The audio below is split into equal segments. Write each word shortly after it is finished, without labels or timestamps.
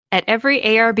At every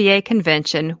ARBA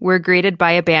convention, we're greeted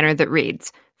by a banner that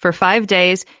reads, "For 5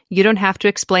 days, you don't have to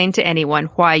explain to anyone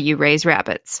why you raise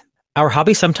rabbits." Our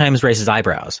hobby sometimes raises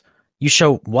eyebrows. You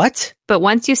show what? But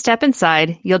once you step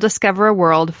inside, you'll discover a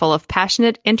world full of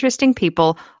passionate, interesting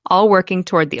people, all working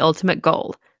toward the ultimate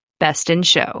goal, best in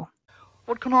show.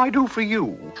 What can I do for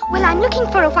you? Well, I'm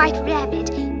looking for a white rabbit.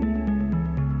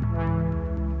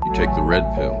 You take the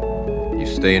red pill, you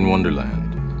stay in Wonderland,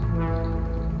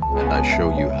 and I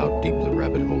show you how deep the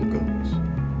rabbit hole goes.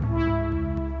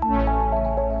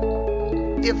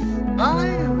 If I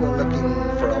were looking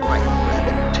for a white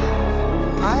rabbit,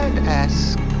 I'd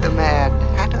ask the Mad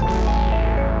Hatter.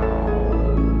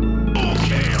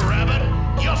 Okay, rabbit,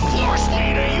 you force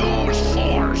me to use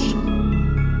force.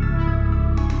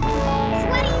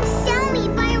 Why don't you sell me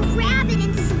by a rabbit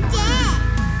instead?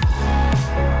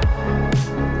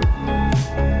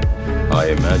 I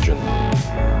imagine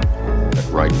that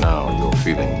right now you're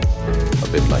feeling a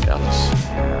bit like Alice.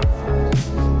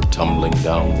 Tumbling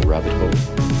down the rabbit hole.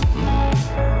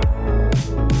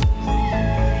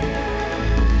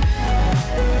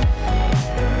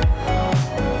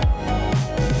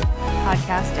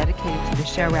 Podcast dedicated to the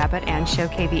show rabbit and show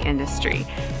KV industry.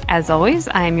 As always,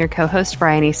 I am your co-host,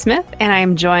 Bryony Smith, and I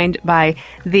am joined by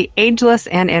the ageless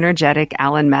and energetic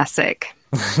Alan Messick.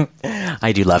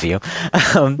 I do love you.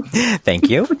 Thank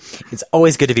you. It's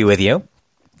always good to be with you.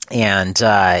 And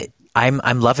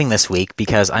I'm loving this week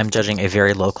because I'm judging a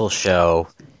very local show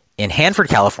in Hanford,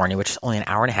 California, which is only an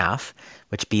hour and a half,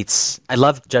 which beats... I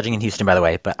love judging in Houston, by the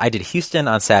way, but I did Houston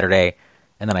on Saturday,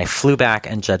 and then I flew back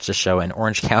and judged a show in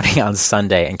Orange County on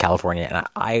Sunday in California. And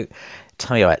I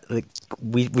tell you what,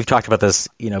 we've talked about this,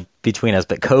 between us,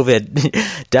 but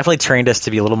COVID definitely trained us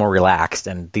to be a little more relaxed.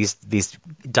 And these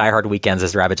diehard weekends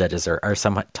as rabbit judges are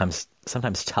sometimes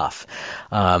tough.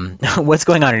 What's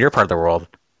going on in your part of the world?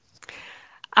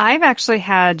 I've actually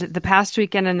had the past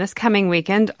weekend and this coming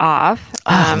weekend off.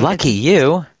 Lucky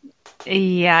you.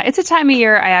 Yeah, it's a time of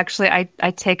year I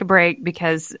take a break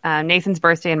because Nathan's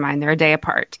birthday and mine, they're a day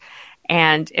apart.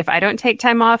 And if I don't take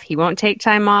time off, he won't take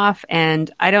time off.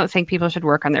 And I don't think people should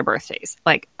work on their birthdays.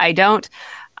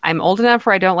 I'm old enough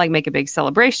where I don't make a big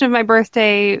celebration of my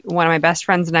birthday. One of my best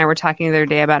friends and I were talking the other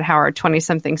day about how our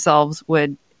 20-something selves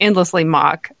would endlessly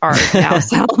mock our now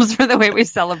selves for the way we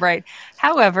celebrate.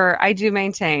 However, I do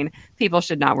maintain people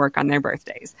should not work on their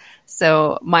birthdays.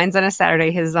 So mine's on a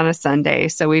Saturday, his is on a Sunday.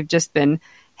 So we've just been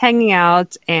hanging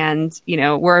out and,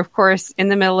 we're of course in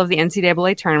the middle of the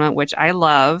NCAA tournament, which I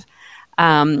love.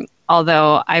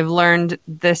 Although I've learned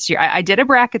this year, I did a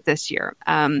bracket this year.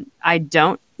 I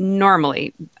don't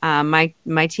normally, my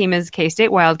team is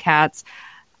K-State Wildcats.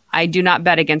 I do not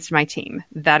bet against my team.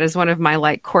 That is one of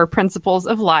my core principles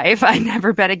of life. I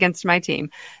never bet against my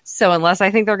team. So unless I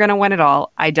think they're going to win it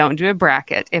all, I don't do a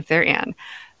bracket if they're in.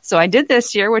 So I did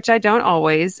this year, which I don't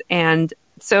always. And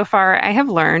so far I have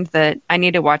learned that I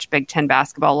need to watch Big Ten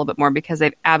basketball a little bit more because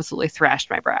they've absolutely thrashed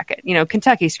my bracket.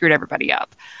 Kentucky screwed everybody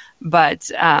up. But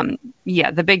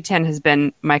the Big Ten has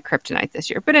been my kryptonite this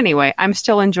year. But anyway, I'm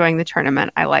still enjoying the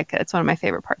tournament. I like it. It's one of my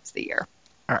favorite parts of the year.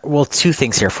 Well, two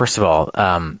things here. First of all,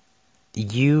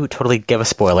 you totally gave a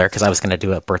spoiler because I was going to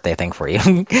do a birthday thing for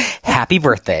you. Happy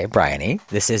birthday, Bryony.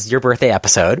 This is your birthday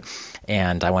episode,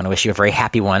 and I want to wish you a very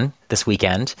happy one this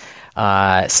weekend,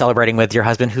 celebrating with your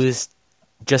husband who's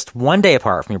just one day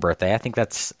apart from your birthday. I think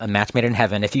that's a match made in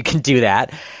heaven if you can do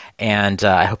that. And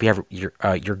I hope you have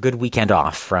your good weekend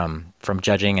off from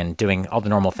judging and doing all the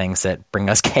normal things that bring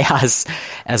us chaos,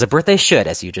 as a birthday should,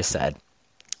 as you just said.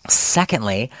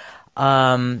 Secondly,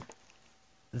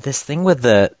 this thing with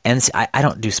the I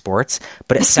don't do sports,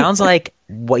 but it sounds like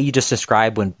what you just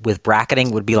described with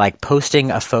bracketing would be like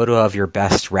posting a photo of your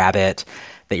best rabbit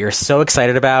that you're so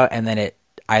excited about, and then it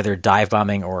either dive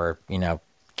bombing or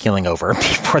keeling over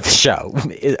before the show.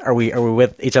 Are we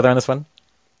with each other on this one?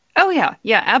 Oh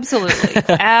yeah, absolutely,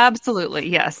 absolutely,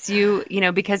 yes.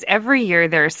 Because every year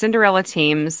there are Cinderella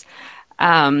teams.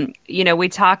 We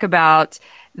talk about.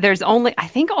 There's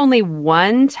only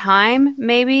one time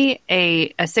maybe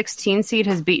a 16 seed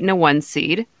has beaten a 1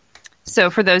 seed. So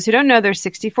for those who don't know, there's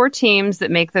 64 teams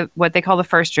that make what they call the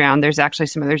first round. There's actually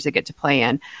some others that get to play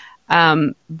in.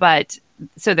 But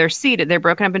so they're seeded. They're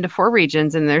broken up into 4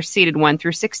 regions, and they're seeded 1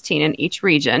 through 16 in each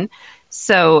region.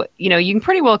 So, you can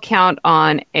pretty well count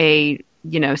on a,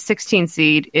 16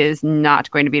 seed is not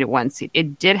going to beat a 1 seed.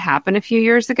 It did happen a few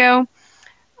years ago.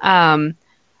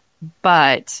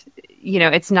 But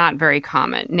it's not very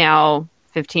common. Now,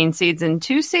 15 seeds and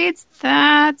 2 seeds,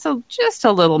 that's just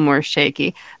a little more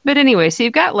shaky. But anyway, so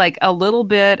you've got a little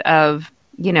bit of,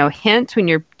 hint when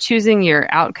you're choosing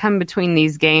your outcome between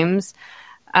these games.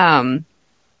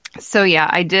 So yeah,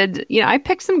 I did. I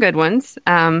picked some good ones.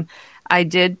 I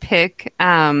did pick.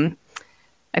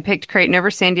 I picked Creighton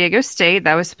over San Diego State.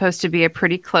 That was supposed to be a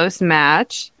pretty close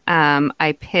match.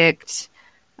 I picked.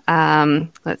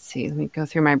 Let's see. Let me go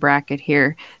through my bracket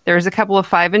here. There was a couple of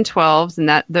 5 and 12s,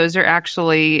 and those are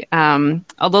actually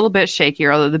a little bit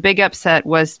shakier. Although the big upset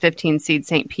was 15 seed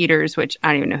St. Peter's, which I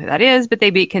don't even know who that is, but they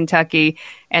beat Kentucky,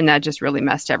 and that just really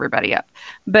messed everybody up.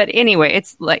 But anyway,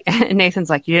 it's like Nathan's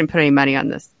like, "You didn't put any money on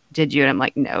this, did you?" And I'm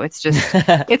like, "No, it's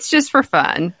just for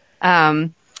fun."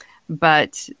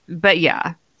 But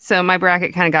yeah. So my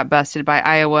bracket kind of got busted by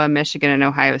Iowa, Michigan, and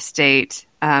Ohio State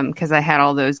because I had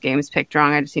all those games picked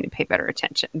wrong. I just need to pay better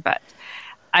attention. But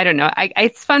I don't know.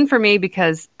 It's fun for me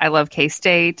because I love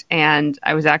K-State, and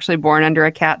I was actually born under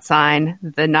a cat sign.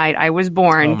 The night I was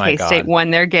born, K-State won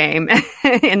their game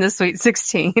in the Sweet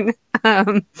 16.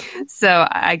 So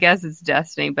I guess it's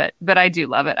destiny, but I do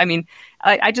love it. I mean,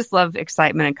 I just love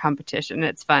excitement and competition.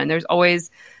 It's fun. There's always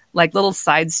like little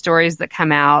side stories that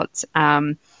come out.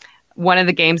 One of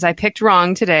the games I picked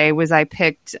wrong today was I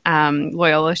picked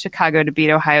Loyola Chicago to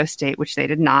beat Ohio State, which they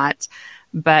did not.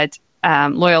 But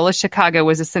Loyola Chicago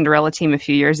was a Cinderella team a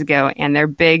few years ago, and their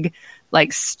big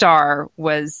star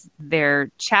was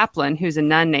their chaplain, who's a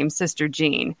nun named Sister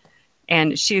Jean.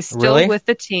 And she's still with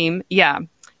the team. Yeah.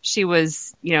 She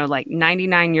was,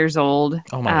 99 years old.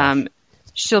 Oh my gosh.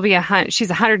 She's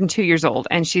 102 years old,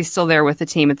 and she's still there with the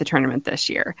team at the tournament this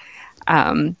year.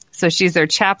 So she's their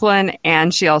chaplain,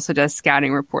 and she also does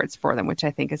scouting reports for them, which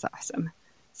I think is awesome.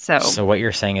 So what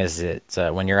you're saying is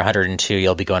that when you're 102,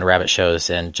 you'll be going to rabbit shows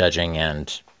and judging,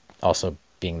 and also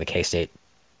being the K-State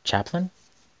chaplain.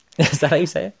 Is that how you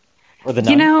say it? Or the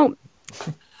nun?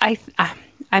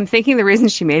 I'm thinking the reason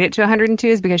she made it to 102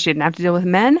 is because she didn't have to deal with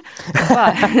men.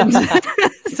 But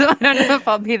so I don't know if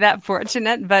I'll be that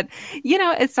fortunate. But,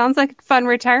 it sounds like a fun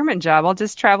retirement job. I'll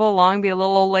just travel along, be a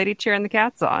little old lady cheering the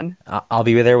cats on. I'll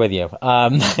be there with you.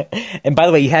 And by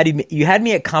the way, you had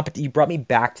me at you brought me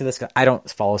back to this. I don't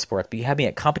follow sports, but you had me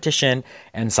at competition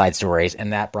and side stories,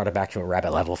 and that brought it back to a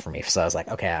rabbit level for me. So I was like,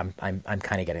 okay, I'm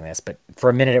kind of getting this. But for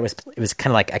a minute, it was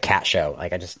kind of like a cat show.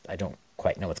 Like I don't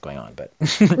quite know what's going on, but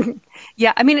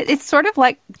yeah, I mean, it's sort of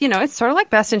like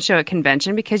Best in Show at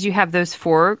convention, because you have those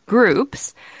 4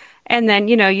 groups, and then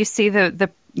you see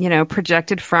the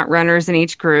projected front runners in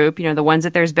each group, the ones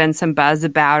that there's been some buzz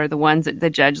about, or the ones that the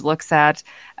judge looks at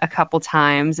a couple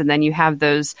times, and then you have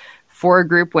those 4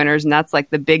 group winners, and that's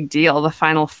like the big deal, the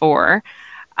final 4.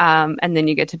 And then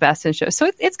you get to Best in Show.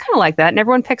 So it's kind of like that, and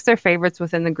everyone picks their favorites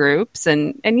within the groups,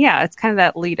 and yeah, it's kind of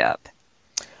that lead up.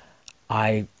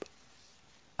 I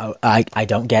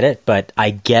don't get it, but I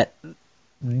get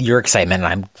your excitement,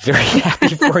 and I'm very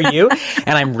happy for you.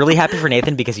 And I'm really happy for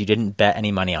Nathan because you didn't bet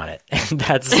any money on it. And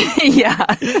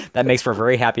that makes for a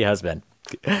very happy husband.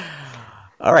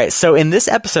 All right. So in this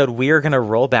episode, we are going to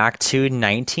roll back to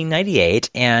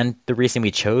 1998. And the reason we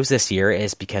chose this year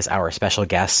is because our special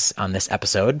guests on this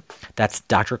episode, that's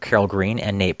Dr. Carol Green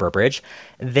and Nate Burbridge,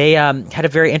 they had a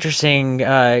very interesting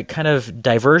kind of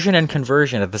diversion and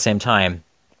conversion at the same time,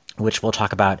 which we'll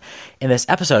talk about in this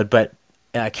episode. But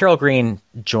Carol Green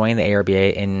joined the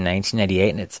ARBA in 1998,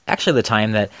 and it's actually the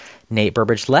time that Nate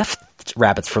Burbridge left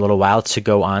Rabbits for a little while to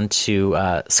go on to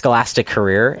a scholastic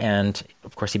career, and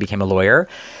of course he became a lawyer.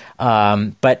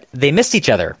 But they missed each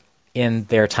other in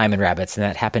their time in Rabbits, and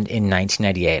that happened in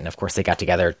 1998. And of course they got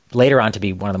together later on to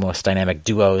be one of the most dynamic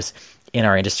duos in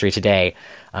our industry today.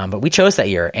 But we chose that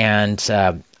year. And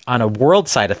on a world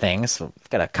side of things, we've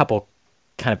got a couple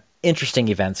kind of interesting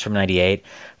events from 98.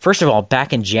 First of all,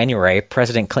 back in January,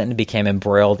 President Clinton became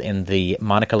embroiled in the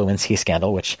Monica Lewinsky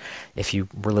scandal, which if you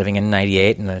were living in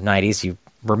 98 in the 90s, you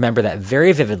remember that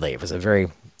very vividly. It was a very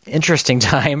interesting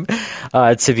time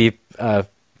to be an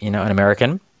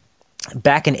American.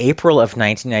 Back in April of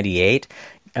 1998,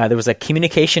 there was a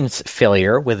communications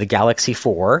failure with the Galaxy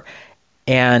 4,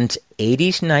 and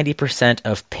 80 to 90%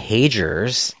 of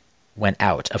pagers went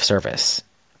out of service.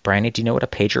 Bryony, do you know what a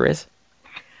pager is?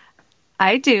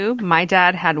 I do. My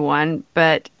dad had one,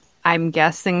 but I'm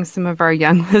guessing some of our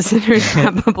young listeners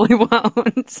probably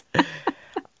won't.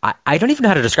 I don't even know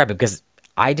how to describe it because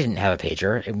I didn't have a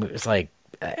pager. It was like,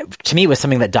 to me, it was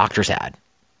something that doctors had.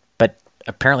 But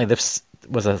apparently this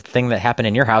was a thing that happened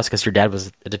in your house because your dad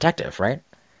was a detective, right?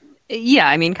 Yeah,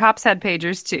 I mean, cops had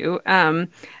pagers too.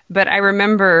 But I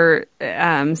remember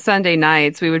Sunday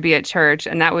nights we would be at church,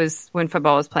 and that was when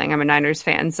football was playing. I'm a Niners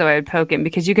fan, so I would poke him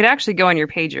because you could actually go on your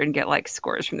pager and get like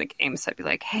scores from the game. So I'd be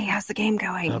like, "Hey, how's the game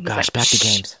going?" Oh gosh, back to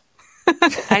games.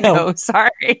 I know.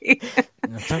 Sorry.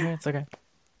 It's okay. It's okay.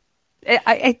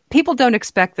 People don't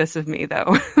expect this of me,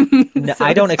 though. No, So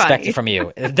I don't it's expect funny. it from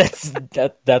you.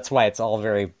 That's why it's all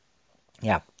very,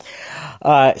 yeah.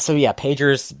 So yeah,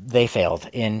 pagers, they failed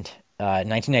in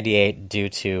 1998 due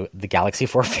to the Galaxy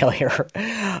 4 failure.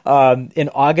 In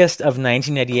August of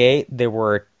 1998, there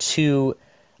were 2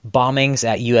 bombings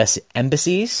at U.S.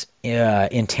 embassies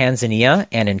in Tanzania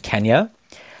and in Kenya.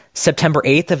 September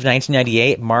 8th of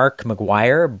 1998, Mark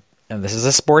McGuire, and this is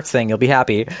a sports thing, you'll be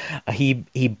happy,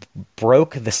 he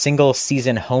broke the single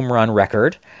season home run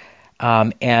record.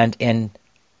 And in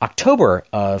October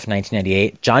of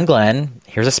 1998, John Glenn,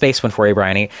 here's a space one for you,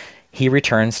 Bryony, he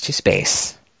returns to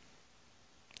space.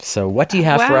 So what do you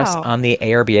have for us Wow. on the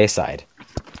ARBA side?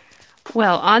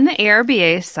 Well, on the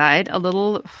ARBA side, a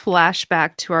little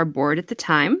flashback to our board at the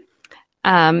time.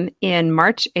 In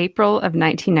March, April of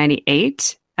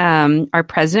 1998, our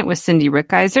president was Cindy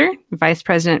Rickizer, Vice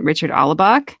President Richard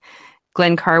Allebach.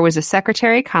 Glenn Carr was the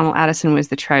secretary. Connell Addison was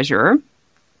the treasurer.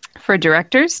 For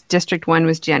directors, District 1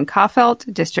 was Jan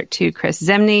Kaufelt, District 2, Chris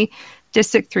Zemny,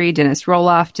 District 3, Dennis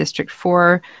Roloff, District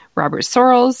 4, Robert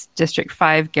Sorrells, District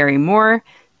 5, Gary Moore,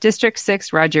 District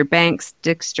 6, Roger Banks,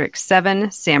 District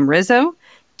 7, Sam Rizzo,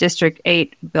 District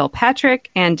 8, Bill Patrick,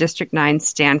 and District 9,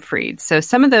 Stan Freed. So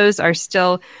some of those are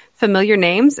still familiar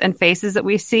names and faces that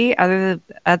we see.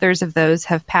 Others of those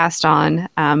have passed on,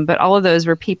 but all of those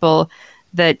were people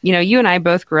that, you and I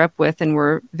both grew up with and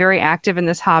were very active in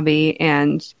this hobby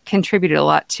and contributed a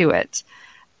lot to it.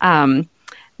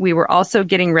 We were also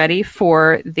getting ready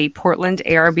for the Portland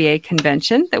ARBA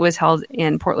convention that was held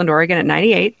in Portland, Oregon at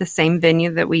 98, the same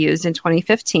venue that we used in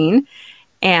 2015.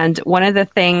 And one of the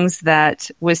things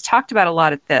that was talked about a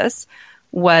lot at this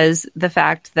was the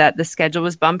fact that the schedule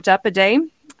was bumped up a day.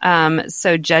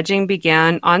 So judging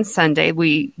began on Sunday.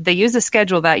 They used a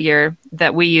schedule that year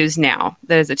that we use now.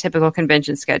 That is a typical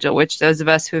convention schedule, which those of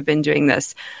us who have been doing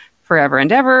this forever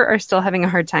and ever are still having a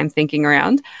hard time thinking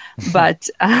around. But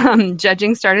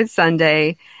judging started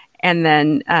Sunday, and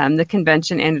then the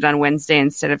convention ended on Wednesday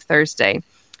instead of Thursday.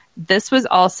 This was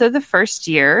also the first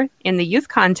year in the youth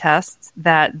contests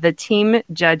that the team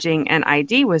judging an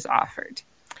ID was offered.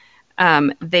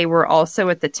 They were also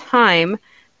at the time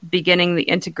beginning the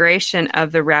integration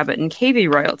of the Rabbit and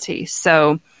KV royalty.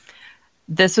 So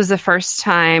this was the first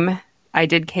time I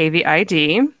did KV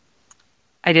ID.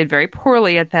 I did very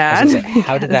poorly at I was that. gonna say,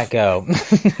 how did that go?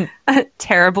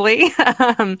 Terribly.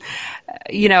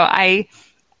 I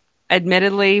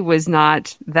admittedly was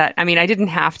not that, I didn't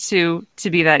have to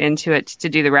be that into it to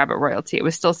do the Rabbit royalty. It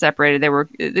was still separated.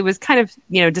 It was kind of,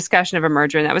 discussion of a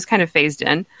merger, and that was kind of phased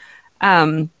in.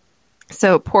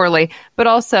 So poorly, but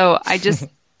also I just,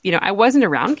 I wasn't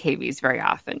around KVs very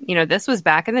often. This was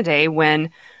back in the day when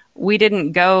we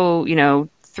didn't go,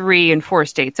 3 and 4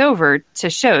 states over to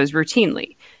shows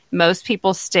routinely. Most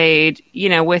people stayed,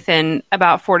 within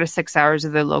about 4 to 6 hours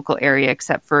of the local area,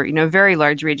 except for, very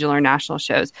large regional or national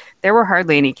shows. There were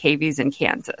hardly any KVs in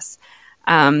Kansas.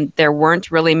 There weren't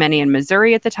really many in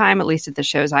Missouri at the time, at least at the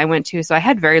shows I went to. So I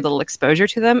had very little exposure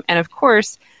to them. And of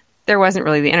course, there wasn't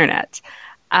really the internet.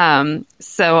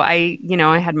 So I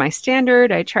had my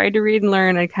standard. I tried to read and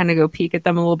learn. I kind of go peek at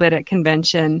them a little bit at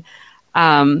convention.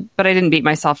 But I didn't beat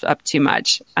myself up too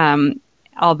much.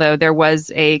 Although there was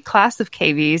a class of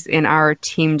KVs in our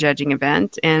team judging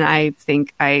event, and I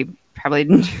think I probably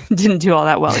didn't do all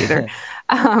that well either.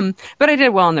 But I did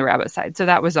well on the Rabbit side, so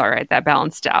that was all right. That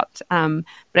balanced out. But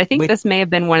I think this may have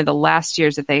been one of the last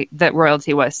years that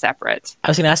royalty was separate. I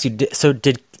was going to ask you,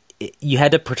 did you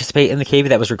had to participate in the KV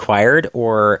that was required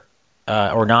or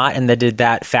not? And then did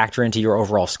that factor into your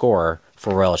overall score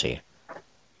for royalty?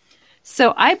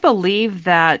 So I believe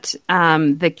that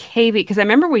the KV, because I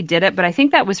remember we did it, but I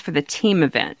think that was for the team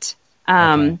event.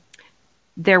 Okay.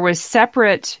 There was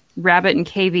separate Rabbit and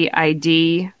KV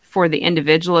ID for the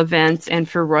individual events and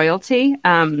for royalty.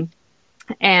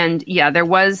 And yeah, there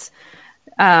was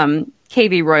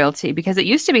KV royalty because it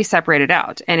used to be separated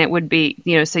out, and it would be,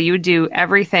 so you would do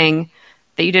everything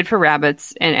that you did for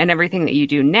Rabbits and everything that you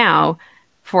do now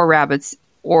for Rabbits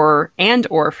or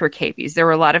for KVs. There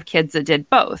were a lot of kids that did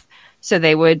both. So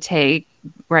they would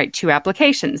write 2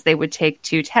 applications. They would take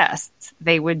 2 tests.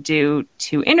 They would do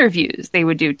 2 interviews. They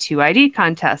would do 2 ID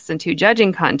contests and 2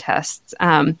 judging contests.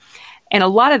 And a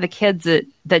lot of the kids that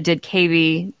did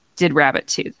KV did Rabbit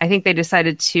too. I think they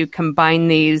decided to combine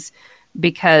these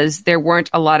because there weren't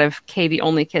a lot of KV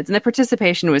only kids, and the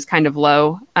participation was kind of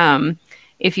low.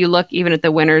 If you look even at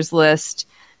the winners list,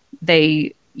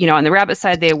 they, on the Rabbit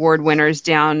side, they award winners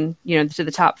down, to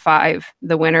the top 5,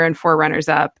 the winner and 4 runners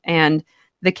up. And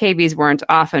the KVs weren't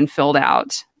often filled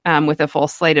out with a full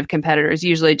slate of competitors,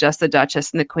 usually just the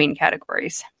Duchess and the Queen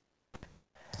categories.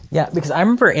 Yeah, because I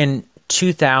remember in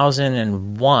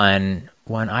 2001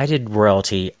 when I did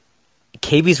royalty,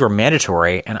 KVs were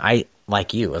mandatory, and I,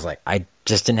 like you, was like, I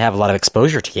just didn't have a lot of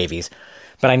exposure to KVs,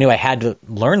 but I knew I had to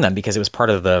learn them because it was part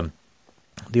of the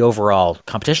overall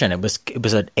competition. It was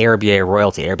an ARBA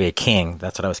royalty, ARBA King.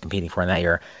 That's what I was competing for in that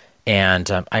year, and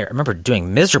I remember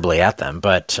doing miserably at them,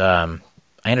 but I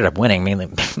ended up winning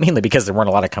mainly because there weren't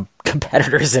a lot of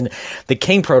competitors in the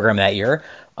King program that year.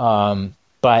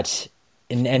 But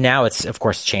now it's of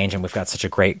course changed, and we've got such a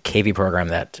great KV program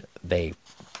that they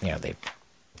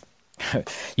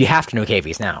you have to know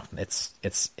KVs now.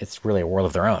 It's really a world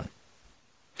of their own.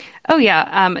 Oh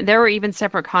yeah, there were even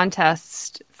separate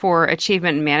contests for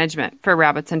achievement and management for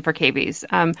rabbits and for KVs.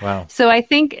 Wow. So I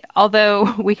think,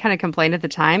 although we kind of complained at the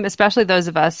time, especially those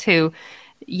of us who,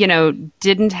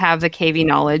 didn't have the KV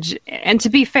knowledge, and to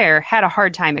be fair, had a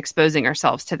hard time exposing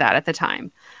ourselves to that at the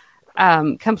time,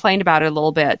 complained about it a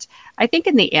little bit. I think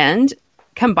in the end,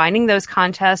 combining those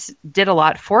contests did a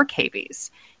lot for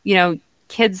KVs.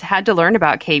 Kids had to learn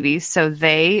about KVs, so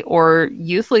they or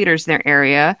youth leaders in their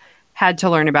area had to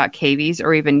learn about KVs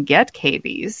or even get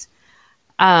KVs.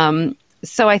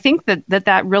 So I think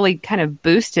that really kind of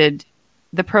boosted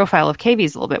the profile of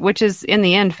KVs a little bit, which is in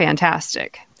the end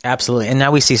fantastic. Absolutely. And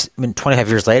now we see, 25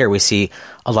 years later, we see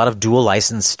a lot of dual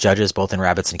license judges, both in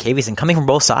rabbits and KVs, and coming from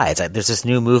both sides. There's this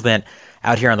new movement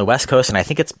out here on the West Coast, and I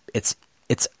think it's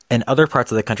in other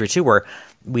parts of the country too, where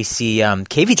we see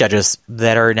KV judges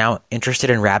that are now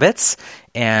interested in rabbits,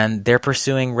 and they're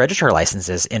pursuing registrar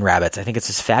licenses in rabbits. I think it's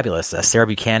just fabulous. Sarah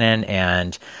Buchanan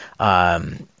and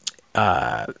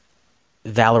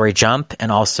Valerie Jump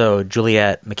and also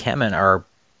Juliet McCammon are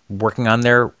working on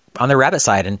their rabbit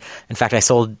side. And in fact, I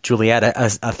sold Juliet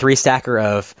a 3-stacker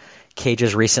of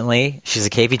cages recently. She's a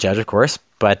KV judge, of course,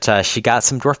 but she got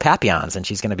some dwarf papillons, and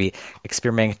she's going to be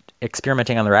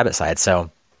experimenting on the rabbit side.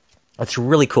 So it's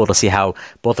really cool to see how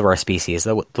both of our species,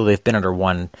 though they've been under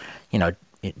one,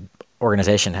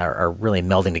 organization, are really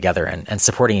melding together and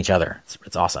supporting each other.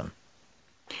 It's awesome.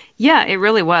 Yeah, it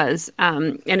really was.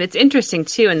 And it's interesting,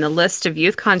 too, in the list of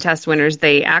youth contest winners,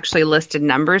 they actually listed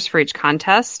numbers for each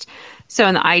contest. So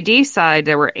on the ID side,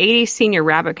 there were 80 senior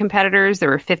rabbit competitors. There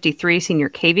were 53 senior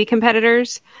KV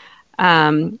competitors.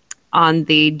 On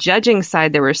the judging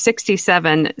side, there were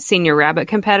 67 senior rabbit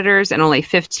competitors and only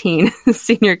 15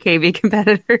 senior KV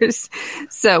competitors.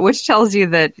 So, which tells you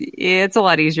that it's a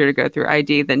lot easier to go through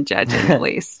ID than judging, at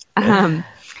least. Totally.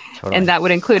 And that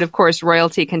would include, of course,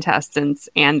 royalty contestants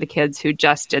and the kids who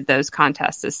just did those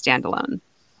contests as standalone.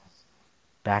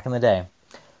 Back in the day.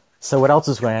 So what else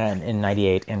was going on in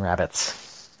 98 in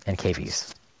rabbits and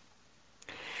KVs?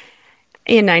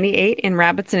 In 98 in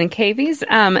rabbits and in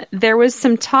KVs, there was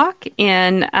some talk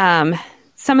in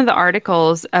some of the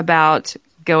articles about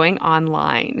going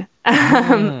online.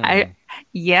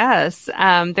 There's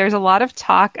a lot of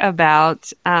talk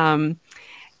about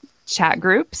chat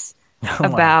groups,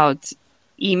 about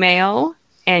email,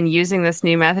 and using this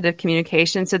new method of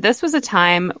communication. So this was a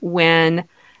time when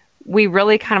we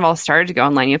really kind of all started to go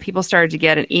online. People started to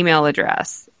get an email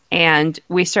address, and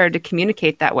we started to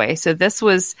communicate that way. So this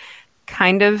was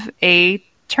kind of a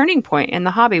turning point in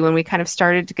the hobby when we kind of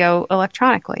started to go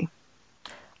electronically.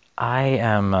 I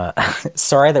am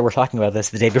sorry that we're talking about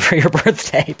this the day before your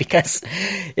birthday, because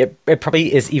it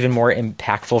probably is even more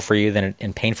impactful for you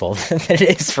and painful than it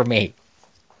is for me.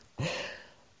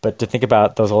 But to think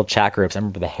about those old chat groups, I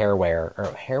remember the the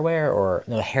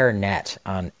HairNet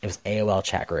it was AOL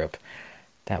chat group.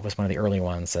 That was one of the early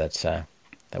ones that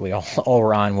we all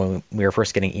were on when we were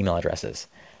first getting email addresses.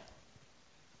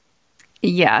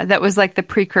 Yeah, that was like the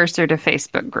precursor to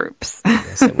Facebook groups.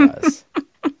 Yes, it was.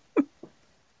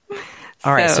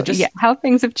 All right, so how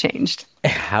things have changed.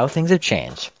 How things have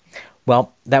changed.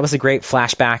 Well, that was a great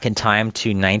flashback in time to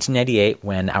 1998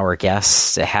 when our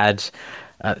guests had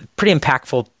a pretty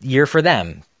impactful year for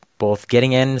them, both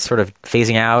getting in, sort of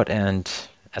phasing out, and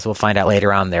as we'll find out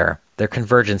later on, their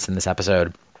convergence in this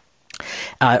episode.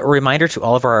 A reminder to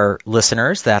all of our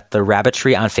listeners that the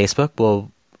Rabbitry on Facebook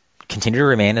will continue to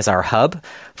remain as our hub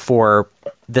for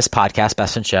this podcast,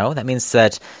 Best in Show. That means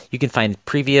that you can find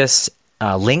previous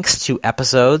links to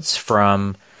episodes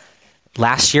from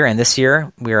last year and this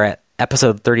year. We're at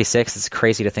episode 36. It's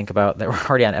crazy to think about that we're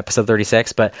already on episode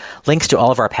 36, but links to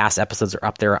all of our past episodes are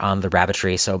up there on the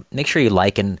Rabbitry. So make sure you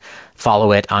like and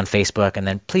follow it on Facebook, and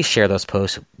then please share those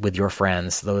posts with your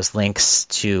friends. Those links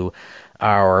to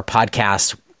our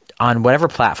podcast on whatever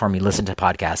platform you listen to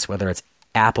podcasts, whether it's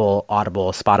Apple,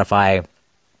 Audible, Spotify,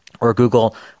 or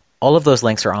Google. All of those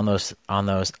links are on those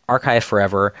archived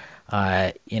forever.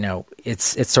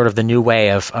 It's sort of the new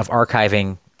way of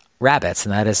archiving rabbits,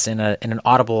 and that is in an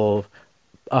audible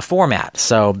format.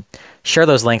 So share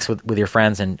those links with your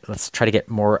friends, and let's try to get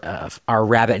more of our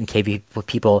rabbit and KV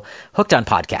people hooked on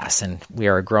podcasts. And we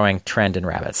are a growing trend in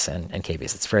rabbits and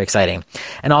KVs. It's very exciting.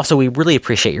 And also, we really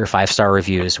appreciate your 5-star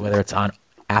reviews, whether it's on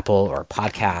Apple or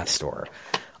Podcast or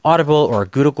Audible or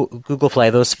Google Play.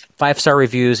 Those 5-star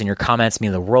reviews and your comments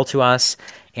mean the world to us.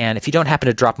 And if you don't happen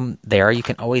to drop them there, you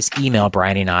can always email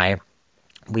Brian and I.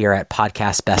 We are at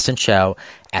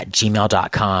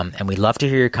podcastbestinShow@gmail.com, and we love to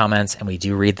hear your comments, and we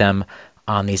do read them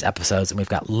on these episodes, and we've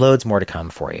got loads more to come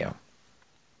for you.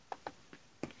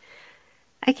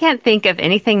 I can't think of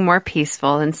anything more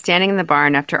peaceful than standing in the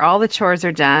barn after all the chores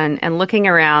are done and looking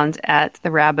around at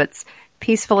the rabbits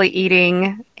peacefully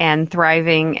eating and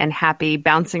thriving and happy,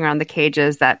 bouncing around the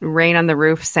cages, that rain on the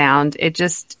roof sound.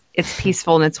 It's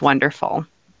peaceful and it's wonderful.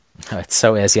 Oh, it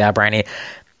so is. Yeah, Bryony.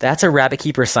 That's a rabbit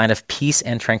keeper's sign of peace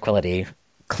and tranquility.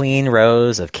 Clean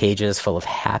rows of cages full of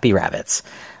happy rabbits.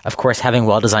 Of course, having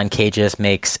well-designed cages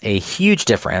makes a huge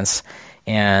difference,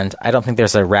 and I don't think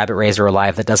there's a rabbit raiser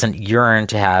alive that doesn't yearn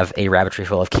to have a rabbitry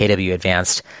full of KW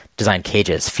advanced design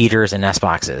cages, feeders, and nest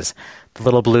boxes. The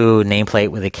little blue nameplate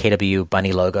with the KW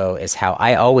bunny logo is how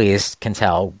I always can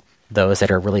tell those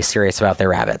that are really serious about their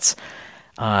rabbits.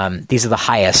 These are the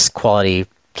highest quality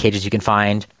cages you can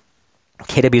find.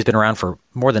 KW has been around for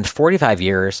more than 45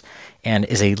 years and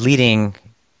is a leading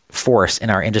force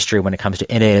in our industry when it comes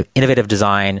to innovative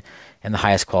design and the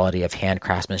highest quality of hand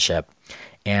craftsmanship.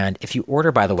 And if you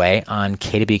order, by the way, on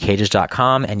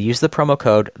kwcages.com and use the promo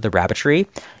code TheRabbitry,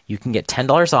 you can get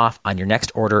 $10 off on your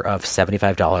next order of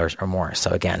 $75 or more.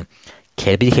 So again,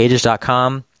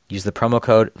 kwcages.com, use the promo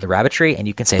code TheRabbitry, and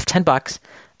you can save $10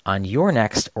 on your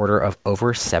next order of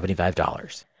over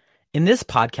 $75. In this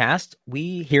podcast,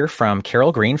 we hear from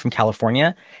Carol Green from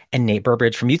California and Nate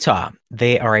Burbridge from Utah.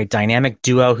 They are a dynamic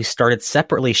duo who started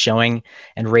separately showing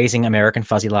and raising American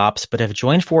Fuzzy Lops, but have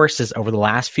joined forces over the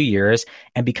last few years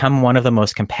and become one of the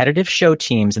most competitive show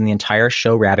teams in the entire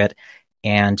show rabbit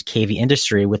and KV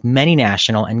industry, with many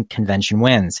national and convention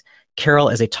wins. Carol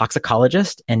is a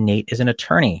toxicologist and Nate is an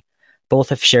attorney. Both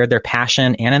have shared their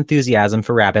passion and enthusiasm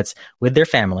for rabbits with their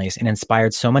families and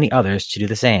inspired so many others to do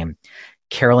the same.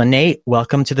 Carol and Nate,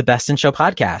 welcome to the Best in Show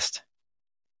podcast.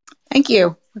 Thank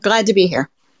you. We're glad to be here.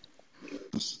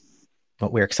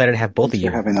 Well, we're excited to have both Thanks of you.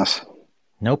 for having us.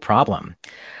 No problem.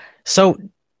 So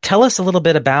tell us a little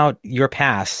bit about your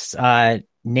past.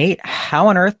 Nate, how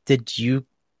on earth did you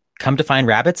come to find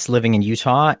rabbits living in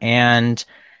Utah? And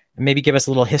maybe give us a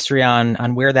little history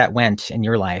on where that went in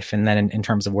your life, and then in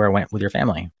terms of where it went with your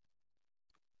family.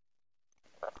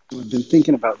 I've been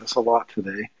thinking about this a lot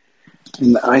today.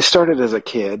 And I started as a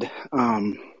kid,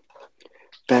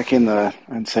 back in the,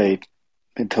 I'd say,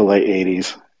 mid to late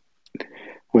 80s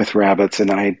with rabbits,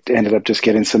 and I ended up just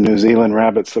getting some New Zealand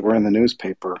rabbits that were in the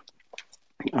newspaper.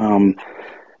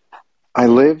 I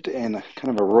lived in kind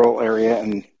of a rural area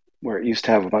and where it used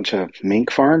to have a bunch of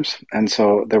mink farms, and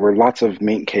so there were lots of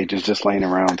mink cages just laying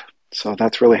around. So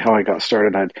that's really how I got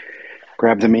started. I'd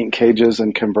grab the mink cages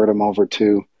and convert them over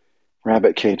to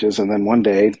rabbit cages, and then one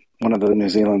day one of the New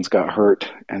Zealands got hurt,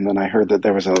 and then I heard that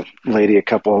there was a lady a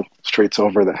couple streets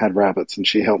over that had rabbits, and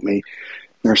she helped me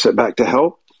nurse it back to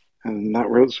health, and that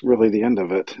was really the end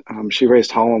of it. She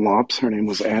raised Holland Lops. Her name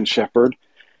was Ann Shepherd,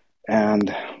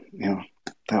 and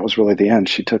that was really the end.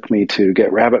 She took me to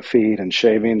get rabbit feed and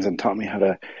shavings and taught me how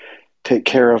to take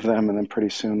care of them, and then pretty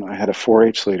soon I had a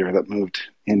 4-H leader that moved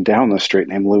in down the street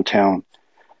named Lou Town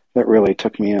that really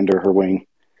took me under her wing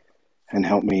and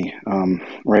helped me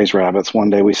raise rabbits. One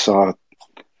day we saw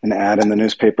an ad in the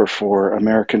newspaper for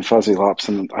American Fuzzy Lops,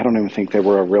 and I don't even think they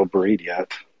were a real breed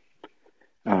yet,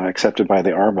 accepted by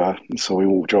the ARBA. And so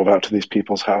we drove out to these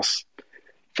people's house,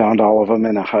 found all of them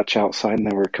in a hutch outside,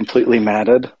 and they were completely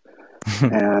matted,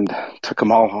 and took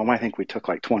them all home. I think we took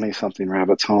like 20-something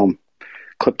rabbits home,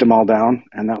 clipped them all down,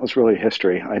 and that was really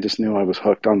history. I just knew I was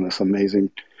hooked on this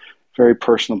amazing, very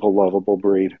personable, lovable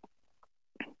breed.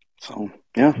 So,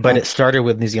 yeah. But it started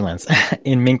with New Zealand's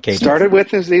in mink cages. Started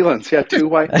with New Zealand's, yeah, 2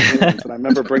 white New Zealand's. And I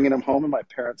remember bringing them home, and my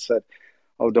parents said,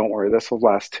 "Oh, don't worry, this will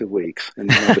last 2 weeks, and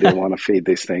nobody will want to feed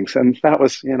these things." And that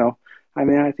was,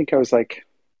 I think I was like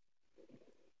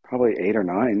probably 8 or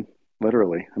 9,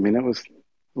 literally. I mean, it was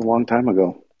a long time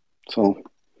ago. So,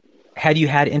 had you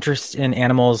had interest in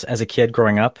animals as a kid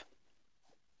growing up?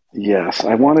 Yes,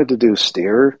 I wanted to do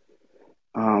steer,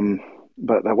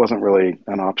 but that wasn't really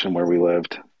an option where we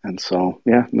lived. And so,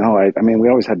 I mean, we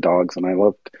always had dogs, and I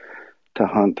loved to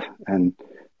hunt, and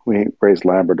we raised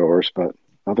Labradors. But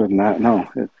other than that, no,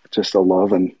 it's just a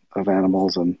love of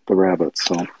animals and the rabbits.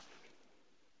 So,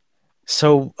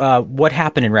 So, what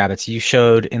happened in rabbits? You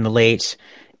showed in the late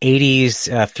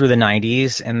 '80s through the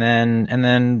 '90s, and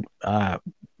then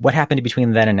what happened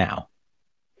between then and now?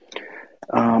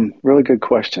 Really good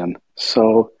question.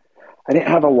 So I didn't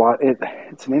have a lot.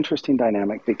 It's an interesting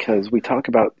dynamic because we talk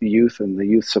about the youth and the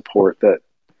youth support that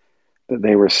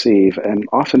they receive, and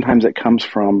oftentimes it comes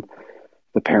from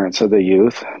the parents of the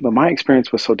youth. But my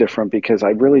experience was so different because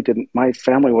I really didn't. My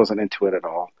family wasn't into it at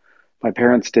all. My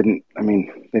parents didn't. I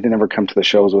mean, they didn't ever come to the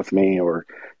shows with me, or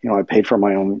I paid for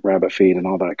my own rabbit feed and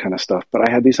all that kind of stuff. But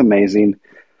I had these amazing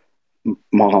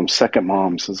moms, second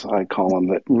moms, as I call them,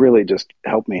 that really just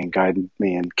helped me and guided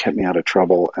me and kept me out of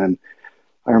trouble. And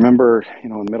I remember,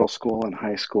 in middle school and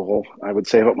high school, I would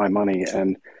save up my money,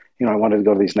 and I wanted to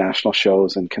go to these national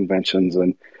shows and conventions,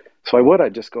 and so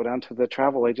I'd just go down to the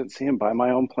travel agency and buy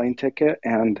my own plane ticket.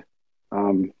 And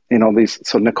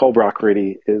so Nicole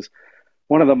Brockready is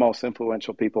one of the most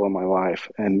influential people in my life,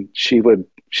 and she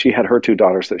had her two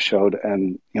daughters that showed,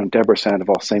 and Deborah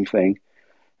Sandoval, same thing,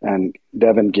 and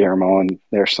Devin Guillermo and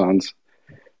their sons.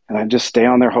 And I'd just stay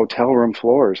on their hotel room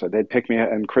floors. They'd pick me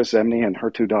up, and Chris Zemny and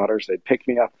her two daughters, they'd pick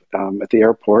me up at the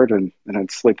airport, and I'd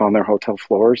sleep on their hotel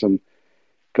floors and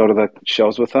go to the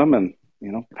shows with them, and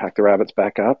pack the rabbits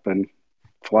back up and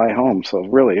fly home. So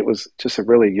really, it was just a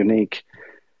really unique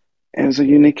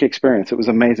experience. It was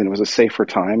amazing. It was a safer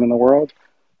time in the world,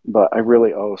 but I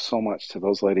really owe so much to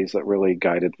those ladies that really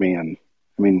guided me and,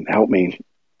 helped me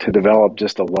to develop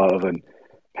just a love and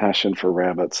passion for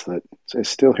rabbits that is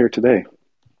still here today.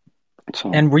 So,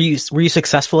 And were you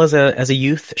successful as a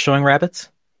youth showing rabbits?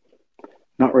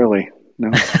 not really.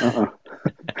 No.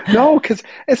 No, because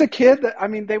as a kid,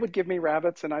 they would give me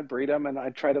rabbits and I'd breed them and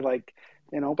I'd try to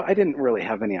but I didn't really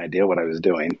have any idea what I was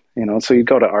doing, So you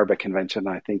go to ARBA convention,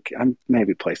 I think I'm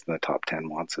maybe placed in the top 10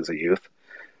 once as a youth.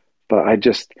 But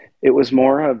it was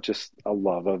more of just a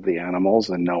love of the animals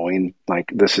and knowing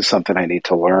this is something I need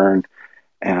to learn,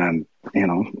 and,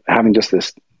 having just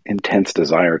this intense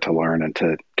desire to learn and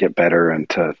to get better and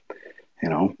to,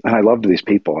 and I loved these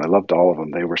people. I loved all of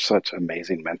them. They were such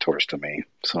amazing mentors to me.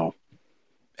 So.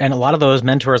 And a lot of those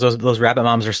mentors, those rabbit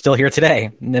moms, are still here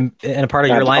today, and a part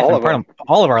of your life, and part of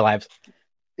all of our lives.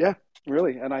 Yeah,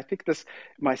 really. And I think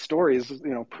my story is,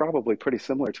 probably pretty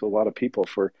similar to a lot of people.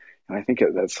 And I think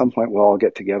at some point we'll all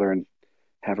get together and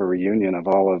have a reunion of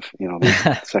all of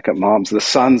these second moms, the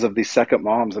sons of these second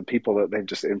moms, and people that they've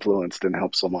just influenced and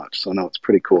helped so much. So no, it's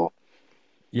pretty cool.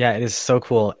 Yeah, it is so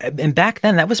cool. And back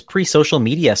then, that was pre-social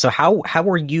media. So how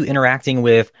were you interacting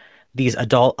with these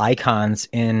adult icons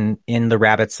in the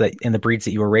rabbits in the breeds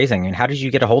that you were raising, and how did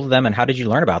you get a hold of them, and how did you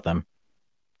learn about them?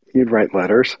 You'd write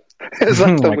letters. It was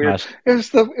Gosh.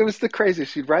 It was the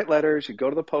craziest. You'd write letters. You'd go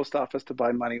to the post office to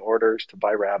buy money orders to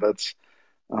buy rabbits.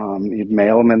 You'd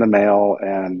mail them in the mail,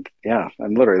 and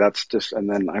literally that's just. And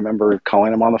then I remember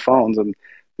calling them on the phones, and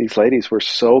these ladies were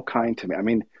so kind to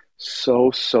me.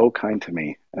 So kind to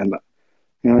me. And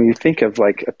you think of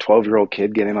a 12-year-old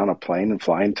kid getting on a plane and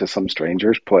flying to some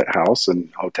stranger's house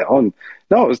and hotel. And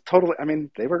no, it was totally,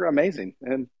 they were amazing.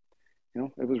 And,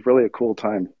 it was really a cool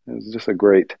time. It was just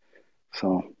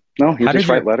so, no, you just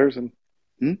write letters and.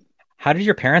 How did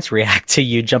your parents react to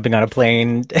you jumping on a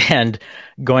plane and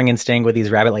going and staying with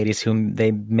these rabbit ladies whom they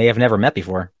may have never met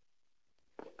before?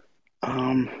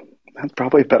 That's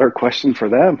probably a better question for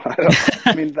them.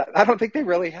 I don't think they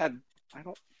really had.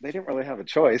 They didn't really have a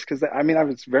choice because I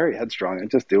was very headstrong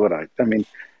and just do what and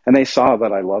they saw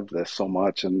that I loved this so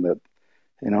much, and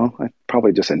that,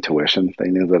 probably just intuition. They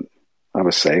knew that I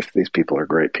was safe. These people are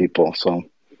great people. So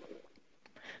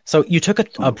you took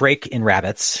a break in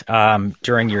rabbits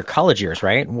during your college years,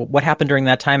 right? What happened during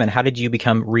that time, and how did you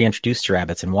become reintroduced to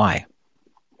rabbits, and why?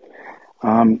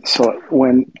 So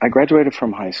when I graduated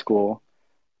from high school,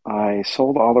 I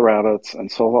sold all the rabbits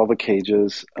and sold all the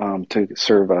cages to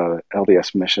serve a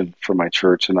LDS mission for my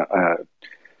church. And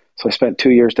so I spent 2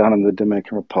 years down in the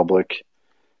Dominican Republic,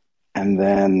 and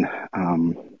then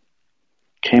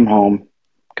came home,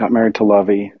 got married to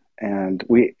Lovey. And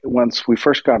once we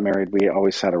first got married, we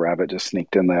always had a rabbit just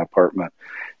sneaked in the apartment.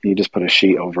 And you just put a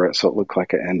sheet over it so it looked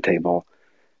like an end table.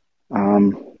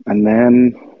 And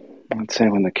then I'd say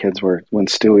when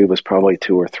Stewie was probably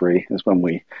 2 or 3 is when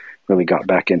we really got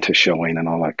back into showing and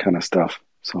all that kind of stuff.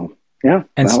 So, yeah.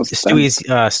 And Stewie's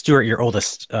Stuart, your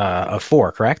oldest of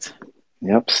 4, correct?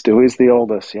 Yep. Stewie's the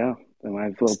oldest. Yeah. And I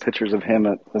have little pictures of him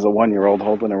as a 1-year-old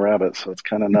holding a rabbit. So it's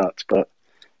kind of nuts, but.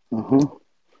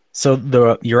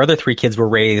 So your other 3 kids were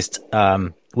raised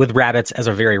with rabbits as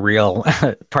a very real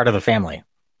part of the family.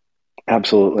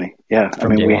 Absolutely. Yeah.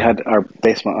 We had our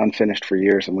basement unfinished for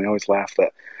years, and we always laughed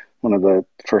that one of the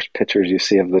first pictures you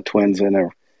see of the twins in a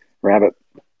rabbit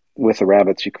with the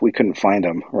rabbits, we couldn't find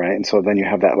them, right? And so then you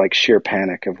have that like sheer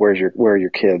panic of where are your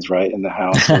kids, right, in the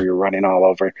house, where you're running all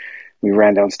over. We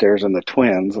ran downstairs, and the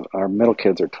twins, our middle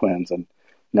kids are twins, and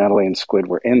Natalie and Squid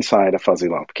were inside a Fuzzy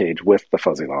Lop cage with the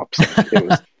Fuzzy Lops. It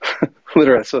was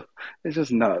literally, so it's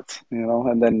just nuts, you know.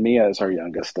 And then Mia is our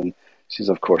youngest, and she's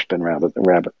of course been around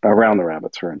the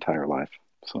rabbits her entire life.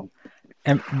 So.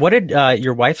 And what did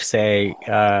your wife say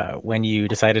when you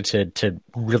decided to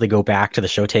really go back to the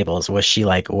show tables? Was she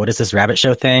like, "What is this rabbit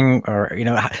show thing?" Or, you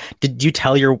know, did you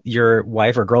tell your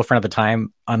wife or girlfriend at the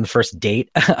time on the first date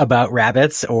about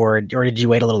rabbits, or did you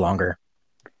wait a little longer?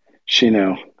 She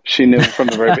knew. She knew from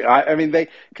the very beginning. I mean,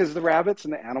 because the rabbits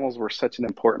and the animals were such an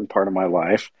important part of my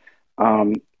life.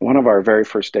 One of our very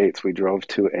first dates, we drove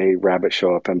to a rabbit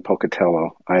show up in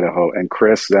Pocatello, Idaho, and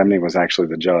Chris Zemny was actually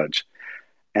the judge.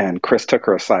 And Chris took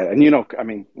her aside. And, you know, I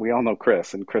mean, we all know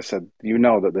Chris. And Chris said, you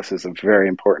know that this is a very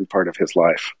important part of his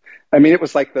life. I mean, it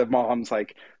was like the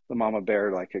mama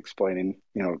bear, like explaining,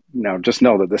 you know, now just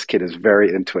know that this kid is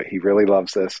very into it. He really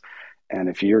loves this. And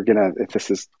if you're going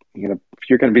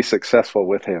to be successful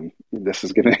with him, this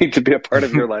is going to need to be a part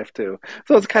of your life too.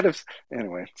 So it's kind of,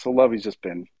 anyway, so Lovey's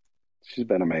she's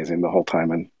been amazing the whole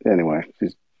time. And anyway,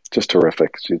 she's just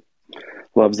terrific. She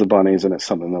loves the bunnies, and it's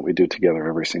something that we do together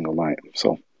every single night.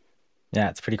 So, yeah,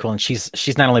 it's pretty cool. And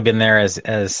she's not only been there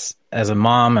as a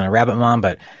mom and a rabbit mom,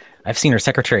 but I've seen her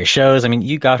secretary shows. I mean,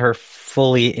 you got her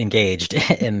fully engaged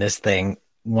in this thing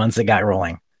once it got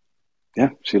rolling.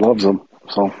 Yeah, she loves them.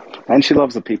 So, and she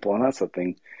loves the people, and that's the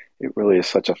thing. It really is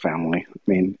such a family. I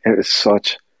mean, it is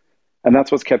and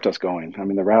that's what's kept us going. I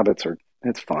mean, the rabbits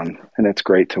it's fun, and it's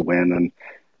great to win and,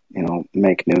 you know,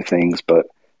 make new things, but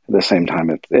at the same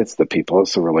time, it's the people,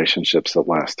 it's the relationships that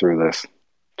last through this.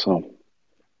 So,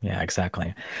 yeah,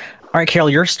 exactly. All right, Carol,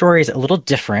 your story is a little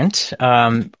different.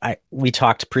 We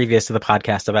talked previous to the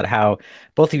podcast about how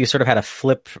both of you sort of had a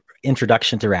flip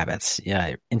introduction to rabbits.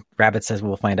 Yeah, rabbits, as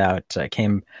we'll find out,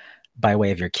 came by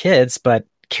way of your kids. But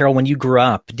Carol, when you grew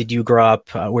up, where did you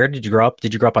grow up?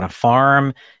 Did you grow up on a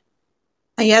farm?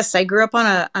 Yes, I grew up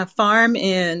on a farm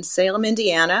in Salem,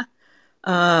 Indiana,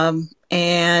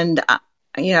 and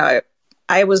you know,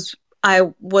 I was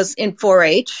in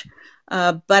 4-H,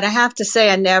 but I have to say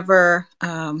I never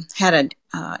had an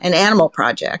animal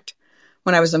project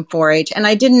when I was in 4-H, and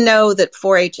I didn't know that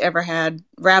 4-H ever had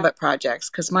rabbit projects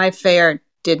because my fair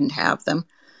didn't have them.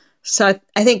 So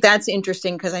I think that's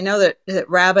interesting because I know that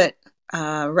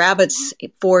rabbits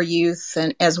for youth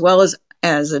and as well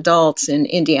as adults in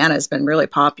Indiana has been really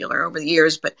popular over the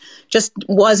years, but just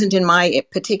wasn't in my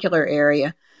particular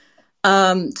area.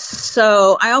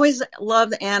 So I always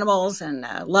loved the animals and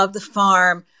loved the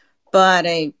farm, but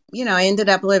I ended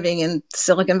up living in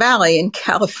Silicon Valley in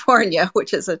California,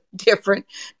 which is a different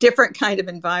kind of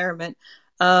environment.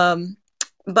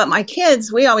 But my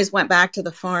kids, we always went back to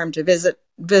the farm to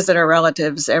visit our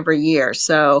relatives every year.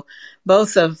 So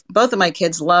both of my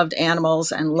kids loved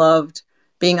animals and loved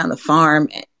being on the farm.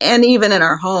 And even in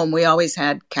our home, we always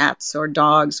had cats or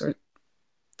dogs or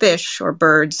fish or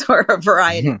birds or a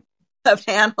variety of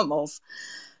animals.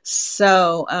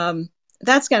 So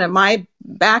that's kind of my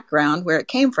background, where it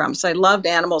came from. So I loved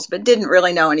animals, but didn't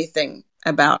really know anything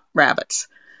about rabbits.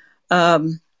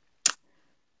 But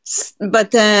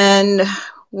then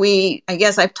I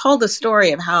guess I've told the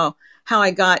story of how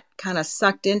I got kind of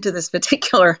sucked into this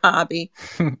particular hobby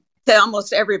to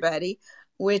almost everybody,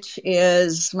 which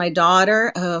is my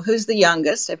daughter, who's the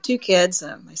youngest. I have two kids,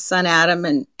 my son Adam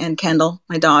and Kendall,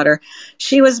 my daughter.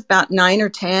 She was about 9 or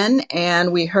 10,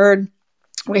 and we heard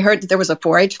that there was a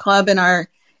 4-H club in our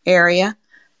area.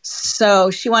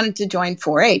 So she wanted to join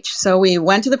 4-H. So we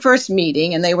went to the first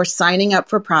meeting, and they were signing up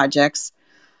for projects.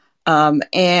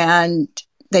 And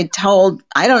they told,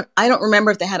 I don't remember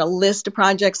if they had a list of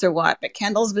projects or what, but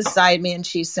Kendall's beside me and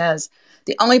she says,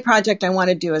 the only project I want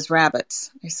to do is rabbits.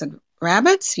 I said,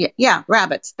 rabbits? Yeah,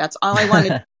 rabbits. That's all I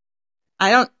wanted.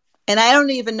 I don't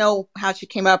even know how she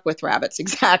came up with rabbits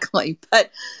exactly. But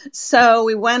so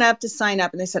we went up to sign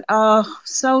up and they said, oh,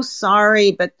 so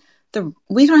sorry, but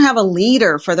we don't have a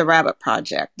leader for the rabbit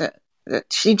project. That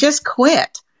she just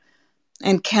quit.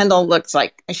 And Kendall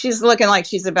she's looking like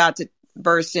she's about to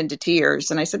burst into tears.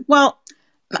 And I said, well,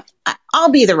 I'll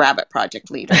be the rabbit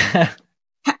project leader.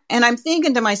 And I'm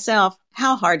thinking to myself,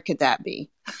 how hard could that be?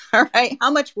 All right.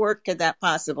 How much work could that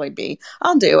possibly be?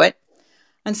 I'll do it.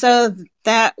 And so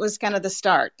that was kind of the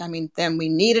start. I mean, then we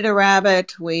needed a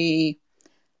rabbit. I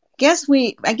guess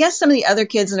some of the other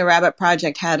kids in the rabbit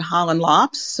project had Holland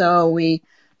Lops. So we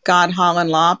got Holland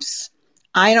Lops.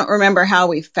 I don't remember how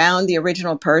we found the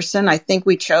original person. I think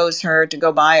we chose her to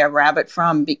go buy a rabbit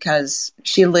from because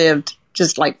she lived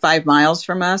just like 5 miles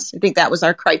from us. I think that was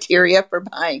our criteria for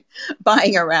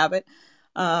buying a rabbit.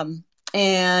 And,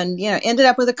 ended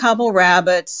up with a couple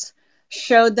rabbits,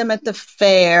 showed them at the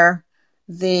fair.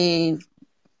 The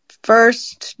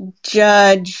first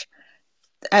judge,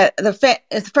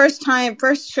 the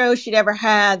first show she'd ever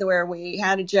had where we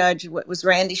had a judge, was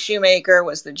Randy Shoemaker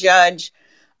was the judge.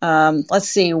 Let's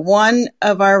see, one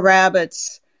of our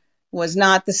rabbits was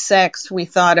not the sex we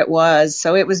thought it was,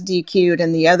 so it was DQ'd,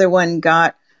 and the other one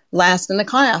got last in the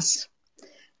class.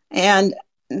 And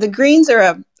the Greens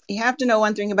you have to know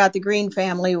one thing about the Green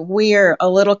family. We're a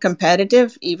little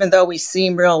competitive, even though we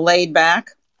seem real laid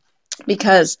back,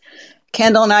 because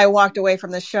Kendall and I walked away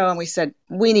from the show and we said,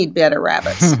 we need better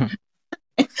rabbits.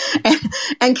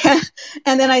 and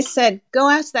then I said, go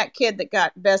ask that kid that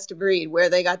got best of breed where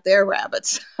they got their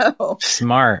rabbits. So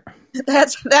Smart.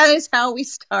 that is how we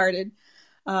started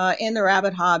in the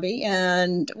rabbit hobby.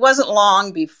 And it wasn't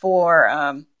long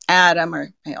before Adam,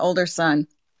 or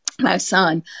my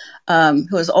son, who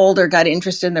was older, got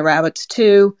interested in the rabbits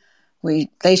too.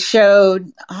 They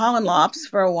showed Holland Lops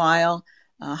for a while.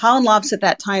 Holland Lops at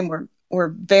that time were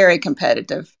very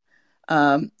competitive,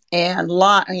 and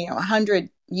 100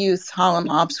 youth Holland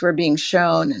Lops were being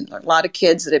shown, and a lot of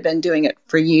kids that had been doing it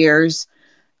for years,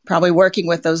 probably working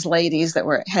with those ladies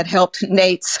that had helped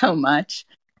Nate so much.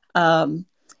 And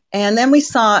then we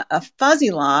saw a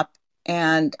Fuzzy Lop,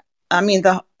 and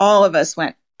all of us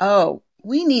went, oh,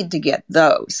 we need to get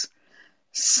those.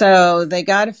 So they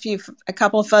got a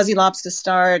couple of Fuzzy Lops to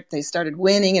start. They started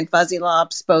winning in Fuzzy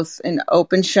Lops, both in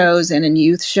open shows and in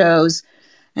youth shows.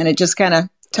 And it just kind of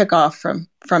took off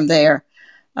from there.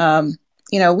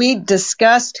 We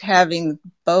discussed having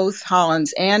both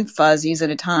Hollands and Fuzzies at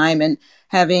a time, and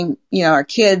having, our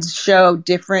kids show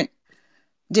the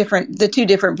two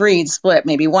different breeds split.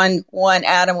 Maybe one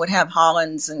Adam would have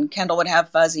Hollands and Kendall would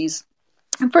have Fuzzies.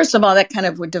 And first of all, that kind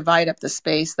of would divide up the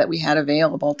space that we had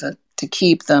available to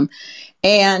keep them.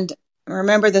 And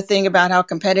remember the thing about how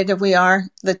competitive we are?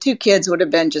 The two kids would have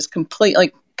been just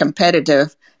completely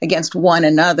competitive against one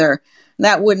another.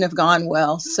 That wouldn't have gone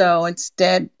well. So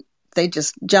instead, they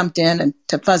just jumped in, and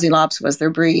to Fuzzy Lops was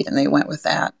their breed, and they went with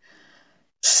that.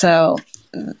 So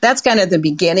that's kind of the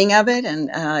beginning of it. And,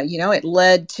 it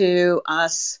led to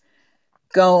us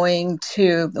going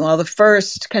to, the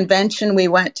first convention we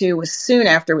went to was soon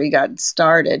after we got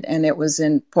started, and it was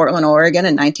in Portland, Oregon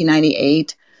in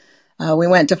 1998. We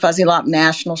went to Fuzzy Lop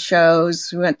national shows.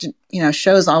 We went to,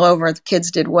 shows all over. The kids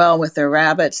did well with their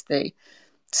rabbits.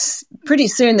 Pretty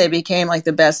soon they became like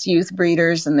the best youth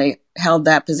breeders, and they held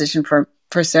that position for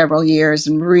several years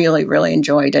and really, really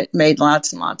enjoyed it. Made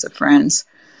lots and lots of friends.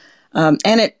 And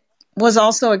it was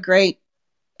also a great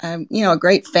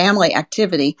family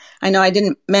activity. I know I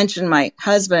didn't mention my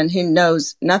husband, who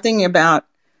knows nothing about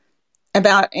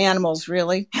animals,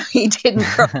 really. He didn't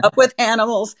grow up with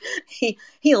animals.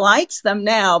 He likes them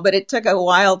now, but it took a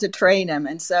while to train him.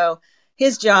 And so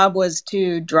his job was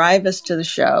to drive us to the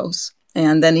shows.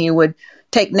 And then he would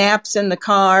take naps in the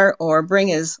car, or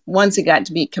bring once it got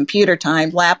to be computer time,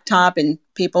 laptop, and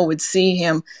people would see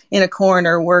him in a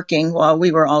corner working while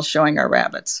we were all showing our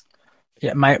rabbits.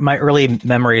 Yeah, my early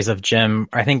memories of Jim,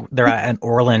 I think they're at an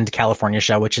Orland, California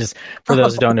show, which is, for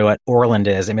those who don't know what Orland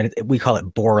is, we call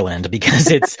it Borland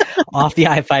because it's off the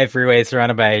I-5 freeway,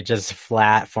 surrounded by just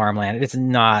flat farmland. It's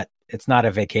not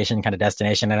a vacation kind of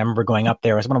destination. And I remember going up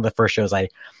there. It was one of the first shows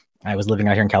I was living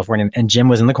out here in California, and Jim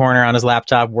was in the corner on his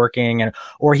laptop working,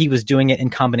 or he was doing it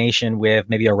in combination with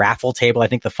maybe a raffle table. I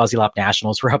think the Fuzzy Lop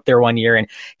Nationals were up there one year, and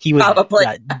he was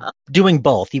doing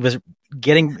both. He was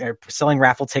selling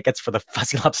raffle tickets for the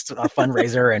Fuzzy Lops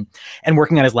fundraiser and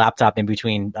working on his laptop in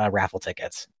between raffle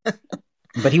tickets.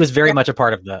 But he was very much a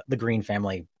part of the Green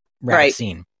family rabbit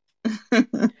scene.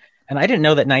 And I didn't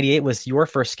know that 98 was your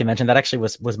first convention. That actually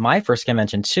was my first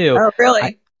convention too. Oh,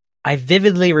 really? I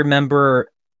vividly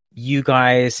remember you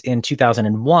guys in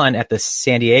 2001 at the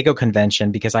San Diego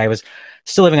convention, because I was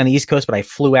still living on the East Coast, but I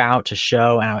flew out to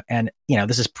show, and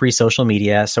this is pre-social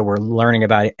media. So we're learning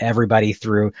about everybody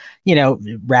through,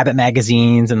 rabbit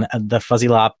magazines and the Fuzzy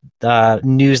Lop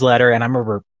newsletter. And I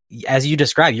remember, as you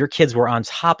described, your kids were on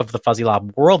top of the Fuzzy Lop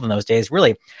world in those days.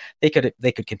 Really, they could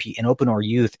compete in open or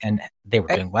youth, and they were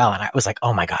doing well. And I was like,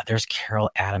 oh my God, there's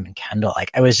Carol, Adam, and Kendall.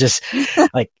 Like, I was just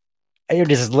like,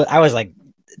 I was like,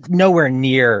 nowhere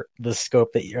near the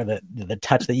scope the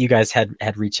touch that you guys had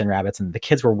reached in rabbits, and the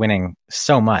kids were winning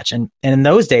so much. And in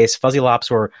those days, Fuzzy Lops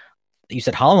you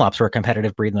said Holland Lops were a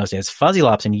competitive breed in those days. Fuzzy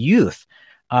Lops in youth,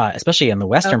 especially in the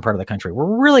western part of the country,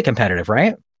 were really competitive,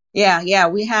 right? Yeah.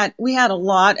 We had a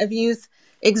lot of youth,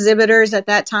 exhibitors at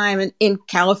that time in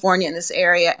California, in this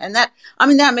area. And that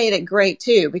made it great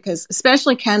too, because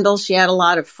especially Kendall, she had a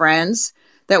lot of friends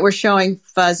that were showing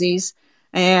fuzzies.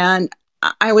 And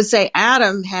I would say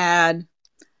Adam had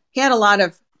a lot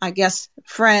of, I guess,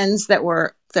 friends that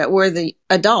were the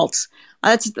adults.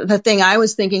 That's the thing I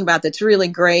was thinking about that's really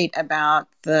great about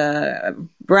the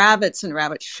rabbits and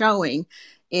rabbit showing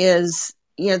is,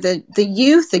 the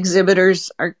youth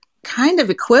exhibitors are kind of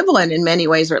equivalent in many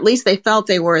ways, or at least they felt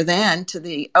they were then, to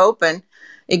the open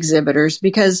exhibitors,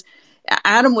 because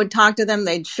Adam would talk to them,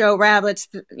 they'd show rabbits,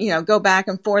 go back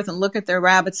and forth and look at their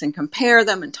rabbits and compare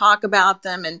them and talk about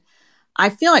them. And I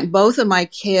feel like both of my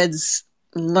kids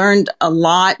learned a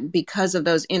lot because of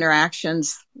those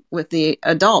interactions with the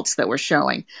adults that were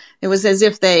showing. It was as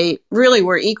if they really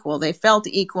were equal. They felt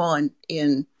equal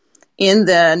in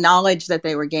the knowledge that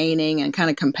they were gaining and kind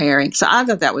of comparing. So I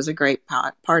thought that was a great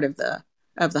part of the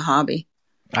hobby.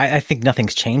 I think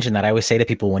nothing's changed in that. I always say to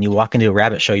people, when you walk into a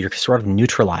rabbit show, you're sort of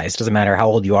neutralized. Doesn't matter how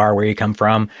old you are, where you come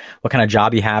from, what kind of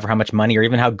job you have, or how much money, or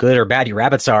even how good or bad your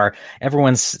rabbits are.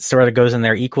 Everyone's sort of goes in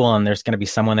there equal, and there's going to be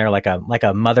someone there like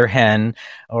a mother hen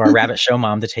or a rabbit show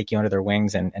mom to take you under their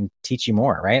wings and teach you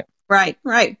more, right?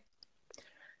 Right.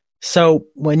 So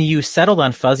when you settled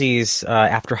on fuzzies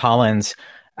after Holland's,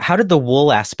 how did the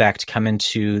wool aspect come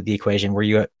into the equation?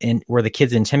 Were the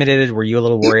kids intimidated? Were you a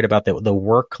little worried about the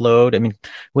workload? I mean,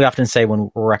 we often say when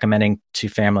we're recommending to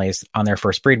families on their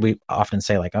first breed, we often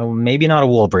say like, oh, maybe not a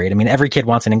wool breed. I mean, every kid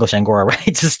wants an English Angora,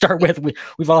 right? To start with,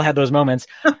 we've all had those moments.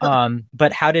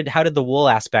 But how did the wool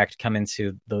aspect come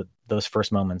into those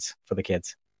first moments for the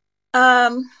kids?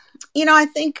 I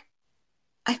think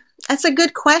that's a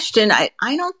good question. I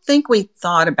don't think we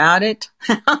thought about it.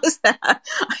 How's that?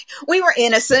 We were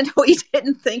innocent. We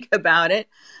didn't think about it.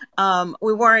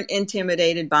 We weren't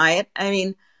intimidated by it.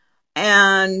 I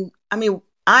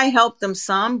helped them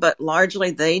some, but largely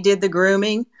they did the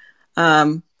grooming.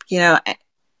 We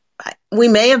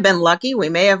may have been lucky. We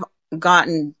may have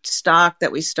gotten stock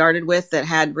that we started with that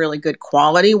had really good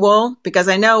quality wool, because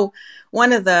I know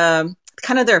one of the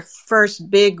kind of their first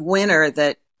big winner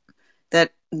that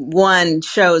won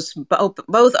shows both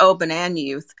open and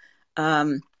youth.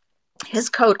 His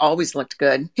coat always looked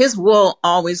good. His wool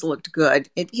always looked good.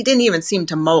 He didn't even seem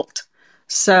to molt.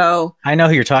 So I know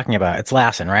who you're talking about. It's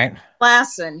Lassen, right?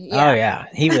 Lassen, yeah. Oh yeah,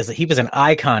 he was an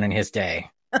icon in his day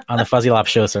on the Fuzzy Lop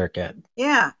show circuit.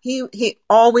 Yeah, he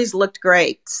always looked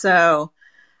great. So,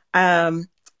 I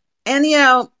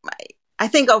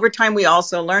think over time we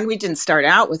also learned we didn't start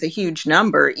out with a huge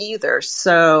number either.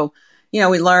 So,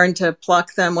 we learned to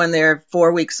pluck them when they're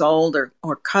 4 weeks old,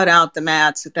 or cut out the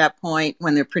mats at that point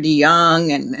when they're pretty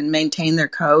young, and maintain their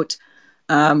coat.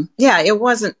 It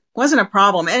wasn't a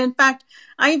problem. And in fact,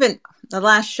 the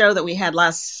last show that we had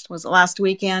last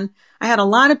weekend, I had a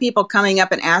lot of people coming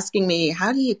up and asking me,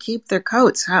 how do you keep their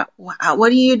coats? What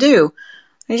do you do?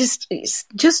 I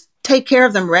just take care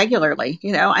of them regularly,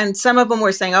 and some of them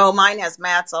were saying, oh, mine has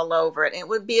mats all over it. And it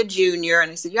would be a junior.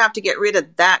 And I said, you have to get rid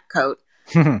of that coat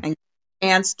and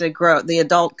chance to grow the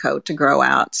adult coat to grow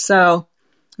out. So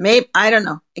maybe, I don't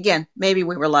know. Again, maybe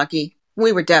we were lucky.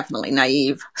 We were definitely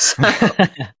naive.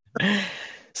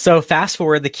 So fast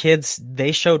forward, the kids,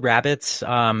 they showed rabbits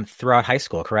throughout high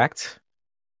school, correct?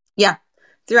 Yeah,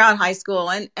 throughout high school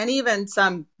and even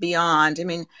some beyond. I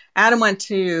mean, Adam went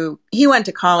to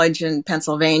college in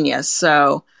Pennsylvania.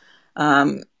 So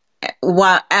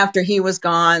after he was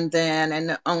gone then,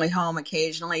 and only home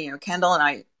occasionally, Kendall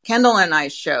and I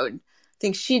showed.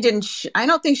 I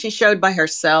don't think she showed by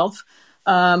herself,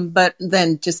 but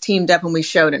then just teamed up and we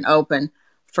showed an open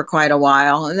for quite a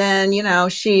while. And then,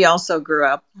 she also grew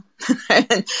up.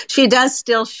 She does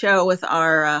still show with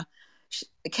our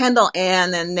Kendall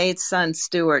and then Nate's son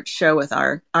Stuart show with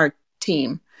our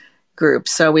team group.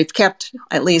 So we've kept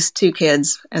at least 2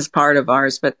 kids as part of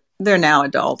ours, but they're now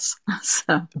adults.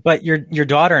 So. But your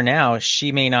daughter now,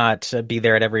 she may not be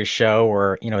there at every show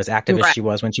or, as active as she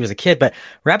was when she was a kid, but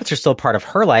rabbits are still part of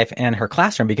her life and her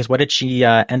classroom, because what did she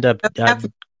end up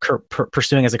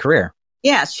pursuing as a career?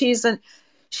 Yeah, she's an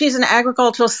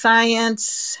agricultural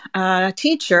science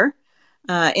teacher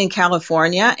in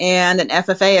California and an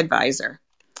FFA advisor.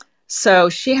 So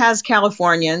she has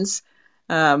Californians.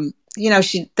 They're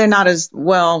not as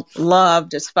well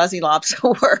loved as Fuzzy Lops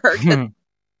were.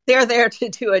 They're there to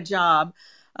do a job.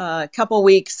 A couple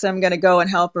weeks, I'm going to go and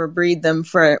help her breed them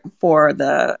for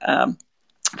the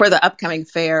upcoming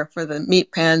fair, for the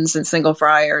meat pens and single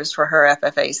fryers for her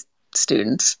FFA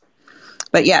students.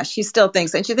 But yeah, she still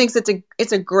thinks, and she thinks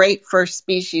it's a great first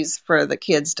species for the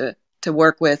kids to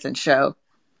work with and show.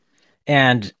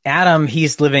 And Adam,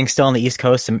 he's living still on the East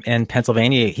Coast in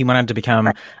Pennsylvania. He went on to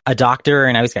become a doctor,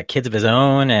 and now he's got kids of his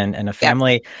own and a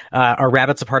family. Are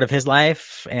rabbits a part of his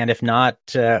life? And if not,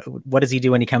 what does he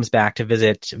do when he comes back to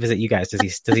visit you guys? Does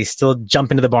he still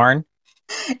jump into the barn?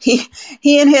 He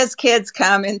and his kids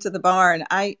come into the barn.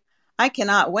 I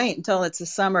cannot wait until it's the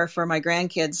summer for my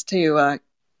grandkids to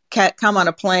come on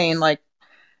a plane. Like,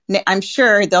 I'm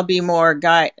sure they'll be more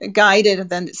guided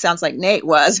than it sounds like Nate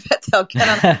was, but they'll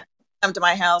come to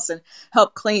my house and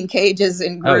help clean cages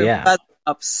and group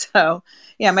up. So,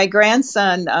 yeah, my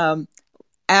grandson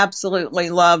absolutely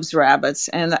loves rabbits.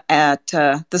 And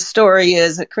the story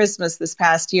is at Christmas this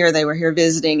past year, they were here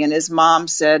visiting, and his mom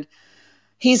said,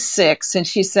 he's 6. And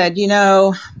she said,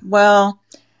 well,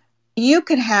 you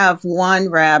could have one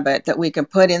rabbit that we can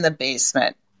put in the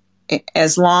basement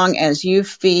as long as you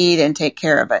feed and take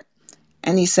care of it.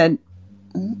 And he said,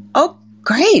 oh,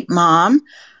 great, Mom.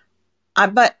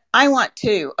 But I want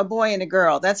 2, a boy and a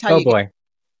girl. That's how boy.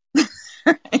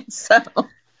 So.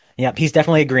 Yep, he's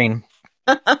definitely a green.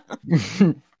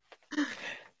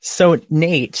 So,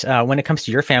 Nate, when it comes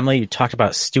to your family, you talked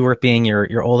about Stuart being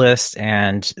your oldest,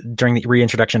 and during the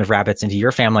reintroduction of rabbits into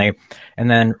your family,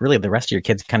 and then really the rest of your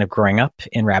kids kind of growing up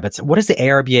in rabbits. What has the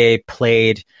ARBA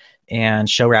played and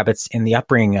show rabbits in the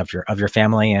upbringing of your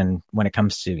family, and when it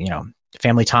comes to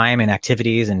family time and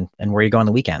activities and where you go on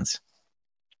the weekends?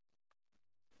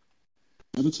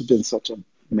 Rabbits have been such a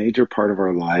major part of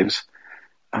our lives.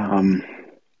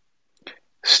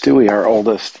 Stewie, our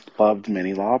oldest, loved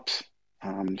mini lops.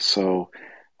 So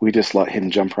we just let him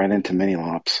jump right into mini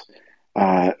lops.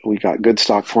 We got good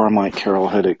stock for him, like Carol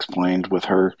had explained with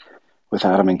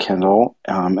Adam and Kendall.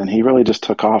 And he really just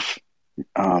took off.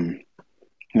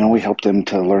 We helped him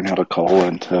to learn how to cull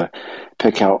and to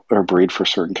pick out or breed for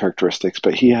certain characteristics,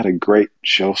 but he had a great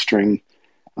show string.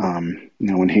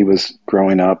 When he was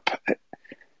growing up,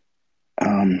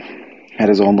 had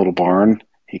his own little barn.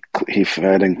 He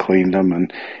fed and cleaned them,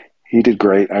 and he did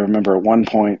great. I remember at one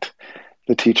point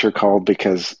the teacher called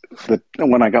because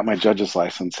when I got my judge's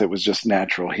license, it was just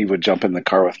natural. He would jump in the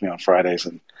car with me on Fridays,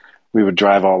 and we would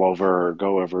drive all over or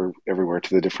go everywhere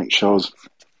to the different shows.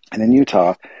 And in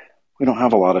Utah, we don't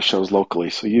have a lot of shows locally,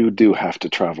 so you do have to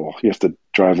travel. You have to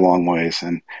drive long ways.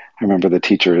 And I remember the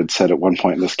teacher had said at one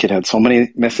point, this kid had so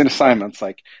many missing assignments,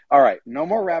 like, all right, no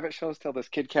more rabbit shows till this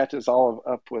kid catches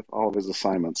up with all of his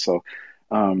assignments. So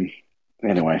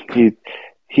anyway,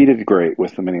 he did great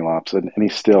with the mini lops, and he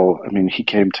still,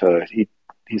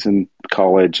 he's in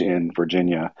college in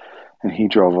Virginia, and he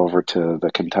drove over to the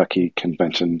Kentucky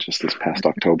convention just this past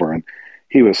October, and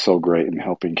he was so great in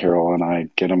helping Carol and I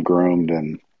get him groomed,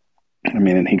 and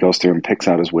he goes through and picks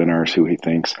out his winners, who he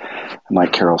thinks. And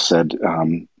like Carol said,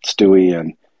 Stewie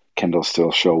and Kendall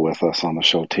still show with us on the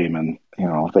show team, and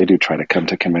they do try to come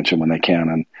to convention when they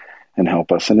can and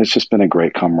help us, and it's just been a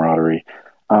great camaraderie.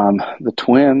 The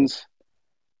twins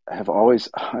have always,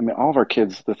 all of our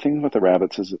kids, the thing with the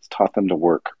rabbits is it's taught them to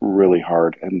work really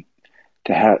hard and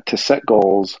to set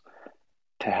goals,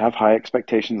 to have high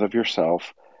expectations of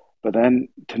yourself, but then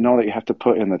to know that you have to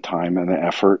put in the time and the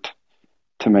effort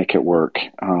to make it work.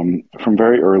 From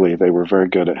very early, they were very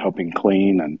good at helping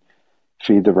clean and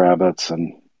feed the rabbits,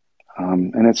 and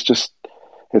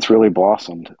it's really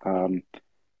blossomed.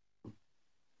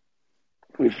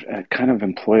 We've kind of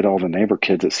employed all the neighbor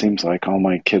kids, it seems like, all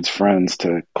my kids' friends,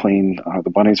 to clean. The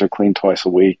bunnies are cleaned twice a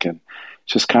week, and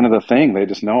it's just kind of the thing. They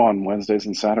just know on Wednesdays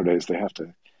and Saturdays they have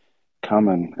to come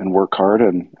and work hard,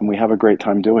 and we have a great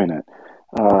time doing it.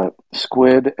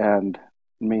 Squid and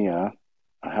Mia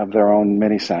have their own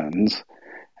mini satins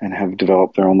and have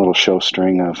developed their own little show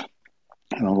string of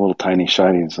little tiny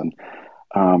shinies, and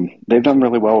they've done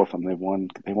really well with them. They won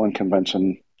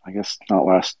convention, I guess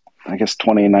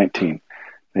 2019.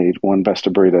 They won Best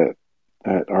of Breed at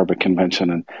ARBA convention,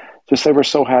 and just they were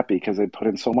so happy because they put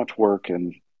in so much work,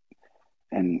 and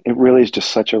it really is just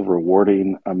such a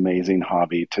rewarding, amazing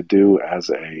hobby to do as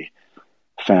a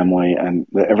family, and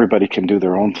that everybody can do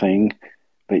their own thing,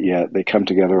 but yet they come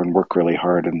together and work really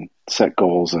hard and set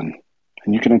goals, and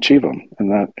you can achieve them.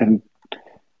 And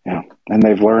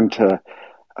they've learned to.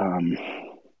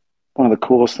 One of the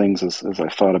coolest things as I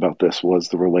thought about this was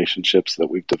the relationships that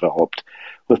we've developed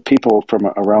with people from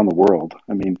around the world.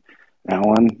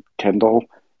 Alan, Kendall,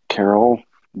 Carol,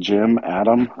 Jim,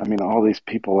 Adam. All these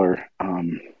people are,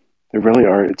 they really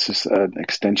are, it's just an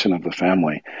extension of the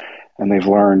family. And they've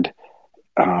learned,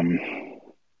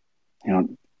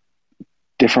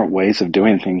 different ways of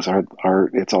doing things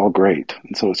it's all great.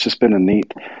 And so it's just been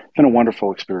a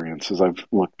wonderful experience as I've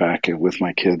looked back with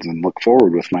my kids and look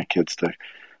forward with my kids to,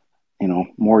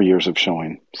 more years of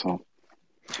showing. So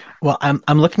Well,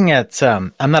 I'm looking at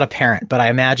I'm not a parent, but I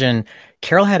imagine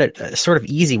Carol had it sort of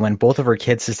easy when both of her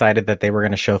kids decided that they were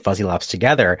going to show Fuzzy Lops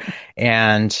together,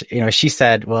 and she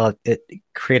said, well, it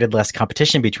created less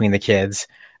competition between the kids,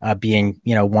 being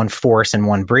one force and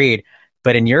one breed.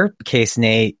 But in your case,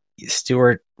 Nate,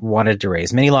 Stuart wanted to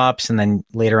raise mini lops, and then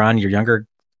later on, your younger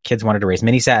kids wanted to raise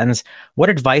mini satins. What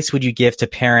advice would you give to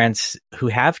parents who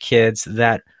have kids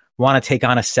that want to take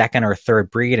on a second or third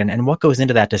breed, and what goes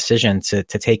into that decision to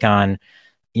take on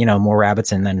more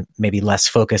rabbits and then maybe less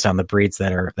focus on the breeds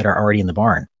that are already in the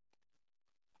barn?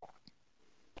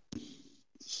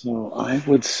 So I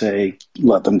would say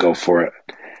let them go for it.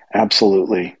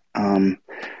 Absolutely.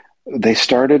 They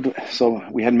started, so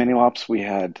we had mini lops, we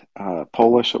had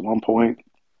Polish at one point.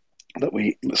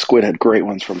 Squid had great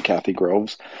ones from Kathy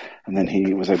Groves, and then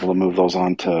he was able to move those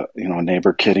on to a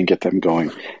neighbor kid and get them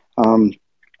going.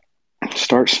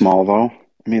 Start small though.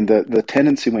 I mean, the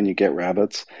tendency when you get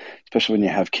rabbits, especially when you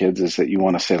have kids, is that you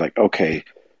want to say like, okay,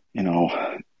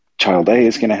 child A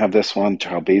is going to have this one,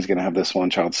 child B is going to have this one,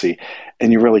 child C,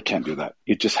 and you really can't do that.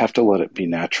 You just have to let it be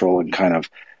natural and kind of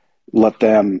let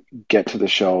them get to the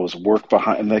shows, work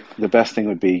behind. And the best thing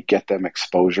would be get them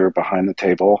exposure behind the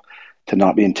table, to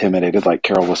not be intimidated, like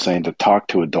Carol was saying, to talk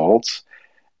to adults,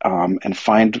 and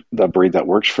find the breed that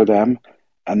works for them.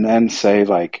 And then say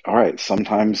like, all right,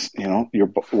 sometimes,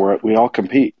 we all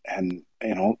compete, and,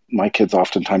 my kids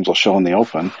oftentimes will show in the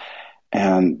open,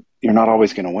 and you're not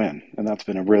always going to win. And that's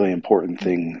been a really important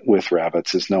thing with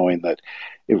rabbits, is knowing that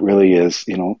it really is,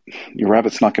 your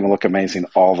rabbit's not going to look amazing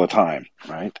all the time.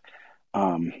 Right.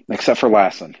 Except for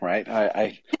Lassen, right?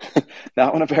 I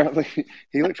that one, apparently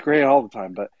he looks great all the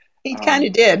time, but he kind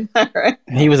of did.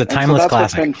 He was a timeless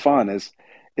classic. What's been fun is,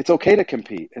 it's okay to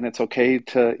compete, and it's okay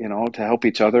to, to help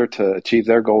each other to achieve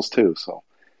their goals too. So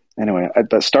anyway,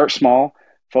 but start small,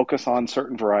 focus on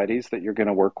certain varieties that you're going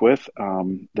to work with,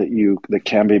 that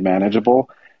can be manageable,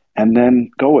 and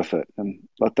then go with it and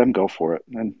let them go for it.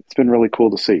 And it's been really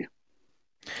cool to see.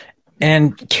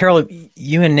 And Carol,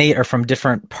 you and Nate are from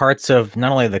different parts of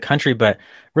not only the country, but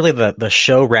really the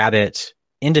show rabbit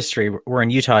industry. We're in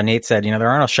Utah. Nate said, there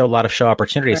aren't a lot of show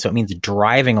opportunities, right. So it means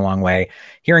driving a long way.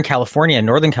 Here in California,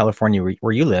 Northern California,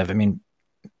 where you live, I mean,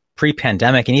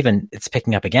 pre-pandemic, and even it's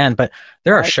picking up again, but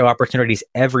there are show opportunities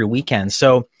every weekend.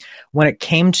 So when it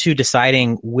came to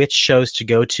deciding which shows to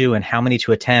go to and how many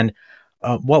to attend,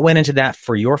 what went into that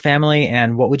for your family,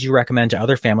 and what would you recommend to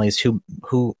other families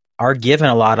who are given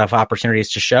a lot of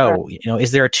opportunities to show?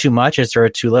 Is there too much? Is there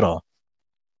too little?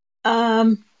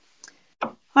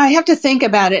 I have to think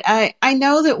about it. I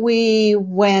know that we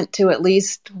went to at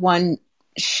least one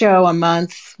show a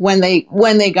month when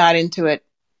they got into it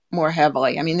more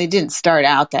heavily. I mean, they didn't start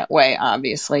out that way,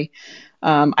 obviously.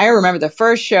 I remember the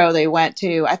first show they went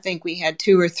to, I think we had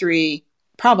 2 or 3,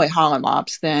 probably Holland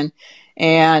Lops then.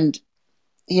 And,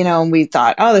 we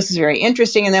thought, oh, this is very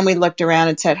interesting. And then we looked around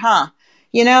and said,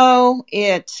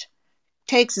 it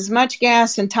takes as much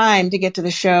gas and time to get to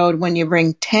the show when you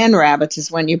bring 10 rabbits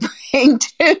as when you bring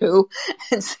 2.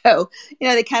 And so,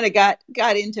 they kind of got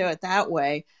into it that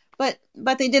way. But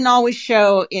they didn't always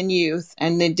show in youth,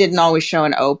 and they didn't always show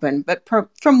in open. But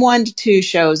from 1 to 2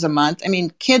 shows a month. I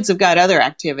mean, kids have got other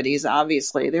activities,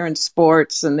 obviously. They're in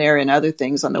sports and they're in other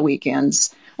things on the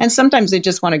weekends. And sometimes they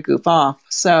just want to goof off.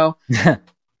 So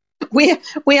we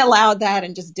allowed that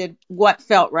and just did what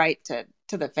felt right to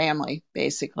the family,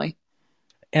 basically.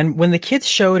 And when the kids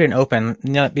showed in open,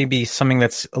 that may be something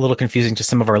that's a little confusing to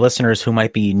some of our listeners who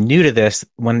might be new to this.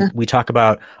 When we talk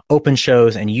about open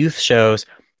shows and youth shows,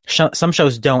 some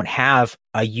shows don't have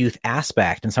a youth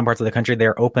aspect. In some parts of the country,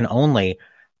 they're open only.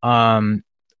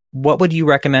 What would you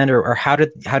recommend, or how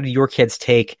did your kids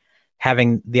take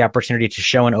having the opportunity to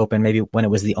show in open, maybe when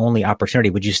it was the only opportunity?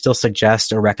 Would you still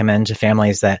suggest or recommend to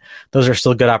families that those are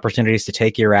still good opportunities to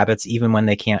take your rabbits, even when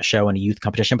they can't show in a youth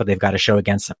competition, but they've got to show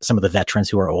against some of the veterans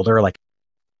who are older?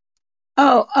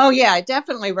 Oh yeah, I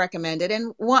definitely recommend it.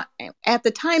 And at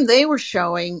the time they were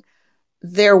showing,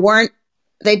 there were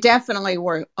a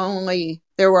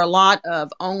lot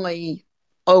of only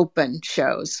open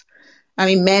shows. I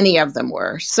mean, many of them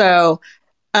were. So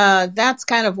that's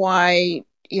kind of why,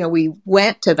 we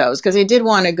went to those, because they did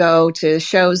want to go to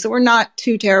shows that were not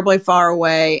too terribly far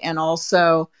away, and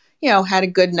also, had a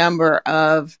good number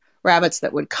of rabbits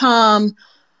that would come.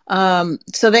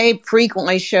 So they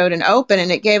frequently showed in open,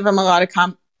 and it gave them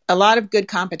a lot of good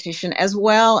competition, as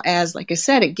well as, like I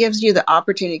said, it gives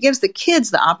the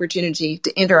kids the opportunity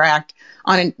to interact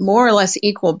on a more or less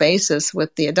equal basis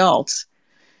with the adults.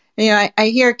 I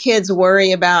hear kids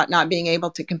worry about not being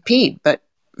able to compete, but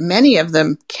many of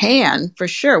them can, for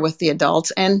sure, with the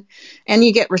adults, and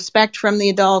you get respect from the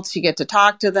adults. You get to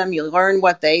talk to them. You learn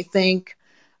what they think,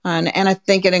 and I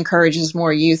think it encourages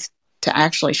more youth to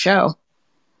actually show.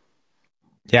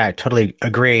 Yeah, I totally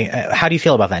agree. How do you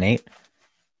feel about that, Nate?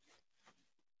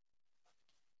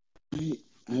 I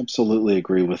absolutely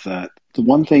agree with that. The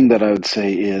one thing that I would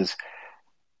say is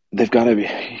you got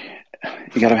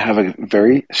to have a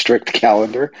very strict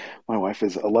calendar. My wife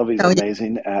Lovey's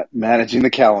amazing at managing the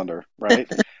calendar, right?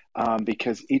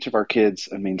 Because each of our kids,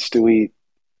 I mean, Stewie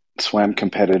swam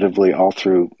competitively all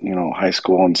through, high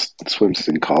school and swims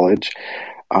in college.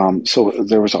 So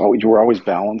you were always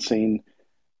balancing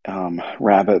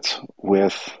rabbits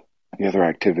with the other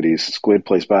activities. Squid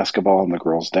plays basketball and the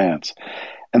girls dance.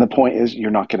 And the point is,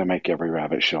 you're not going to make every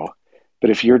rabbit show. But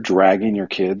if you're dragging your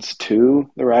kids to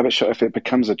the rabbit show, if it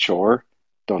becomes a chore,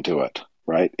 don't do it,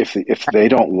 right? If they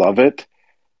don't love it,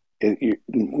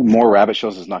 more rabbit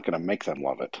shows is not going to make them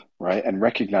love it, right? And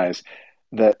recognize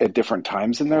that at different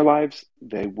times in their lives,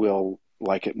 they will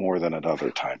like it more than at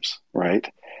other times, right?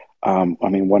 I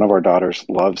mean, one of our daughters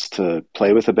loves to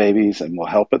play with the babies and will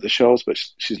help at the shows, but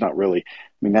she's not really,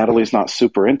 Natalie's not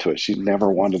super into it. She never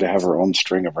wanted to have her own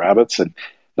string of rabbits, and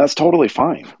that's totally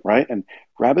fine, right? And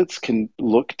rabbits can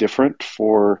look different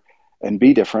and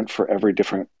be different for every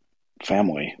different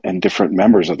family and different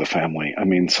members of the family. I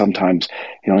mean, sometimes,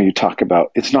 you talk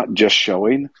about, it's not just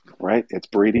showing, right? It's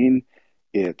breeding,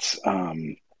 it's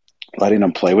letting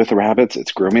them play with the rabbits,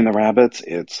 it's grooming the rabbits,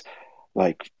 it's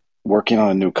like working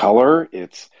on a new color.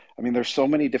 There's so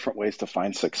many different ways to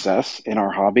find success in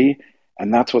our hobby,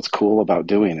 and that's what's cool about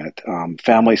doing it.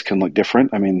 Families can look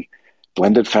different.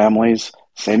 Blended families,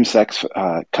 same-sex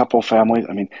couple families.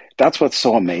 That's what's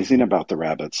so amazing about the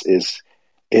rabbits is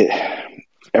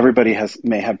everybody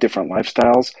may have different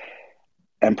lifestyles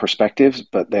and perspectives,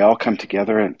 but they all come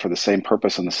together and for the same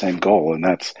purpose and the same goal, and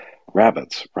that's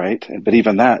rabbits, right? But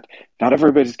even that, not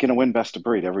everybody's going to win best of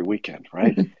breed every weekend,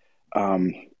 right?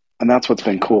 And that's what's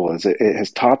been cool is it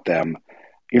has taught them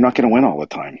you're not going to win all the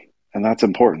time, and that's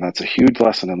important. That's a huge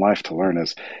lesson in life to learn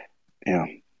is,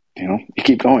 you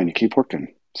keep going, you keep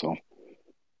working. So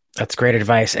that's great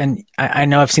advice. And I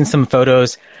know I've seen some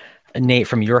photos, Nate,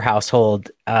 from your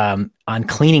household on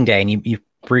cleaning day, and you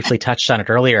briefly touched on it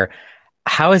earlier.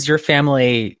 How has your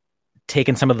family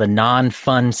taken some of the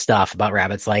non-fun stuff about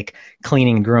rabbits, like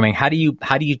cleaning and grooming? How do you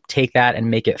take that and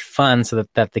make it fun so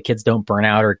that the kids don't burn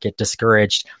out or get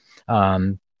discouraged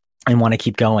and want to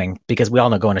keep going? Because we all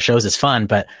know going to shows is fun,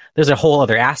 but there's a whole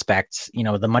other aspect,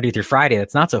 the Monday through Friday,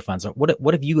 that's not so fun. So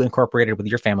what have you incorporated with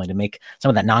your family to make some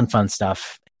of that non-fun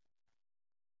stuff?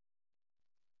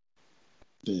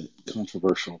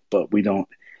 Controversial, but we don't.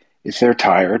 If they're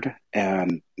tired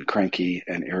and cranky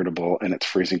and irritable and it's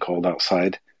freezing cold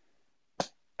outside,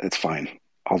 it's fine.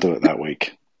 I'll do it that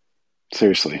week.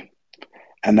 Seriously.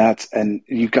 And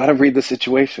you've got to read the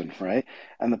situation, right?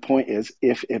 And the point is,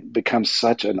 if it becomes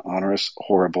such an onerous,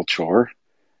 horrible chore,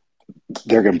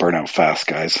 they're going to burn out fast,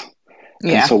 guys.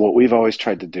 Yeah. And so what we've always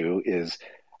tried to do is,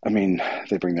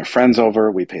 they bring their friends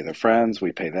over, we pay their friends,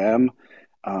 we pay them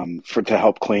to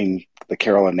help clean the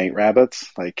Carol and Nate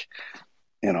rabbits.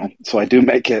 So I do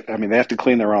make it, they have to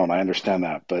clean their own. I understand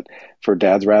that. But for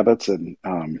Dad's rabbits and,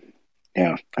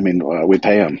 we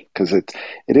pay them because it's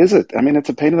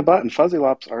a pain in the butt, and fuzzy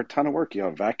lops are a ton of work. You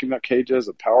vacuum up cages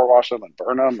and power wash them and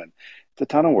burn them, and it's a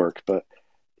ton of work. But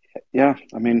yeah,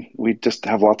 we just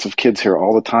have lots of kids here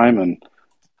all the time, and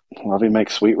Lovey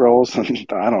makes sweet rolls, and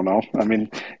I don't know.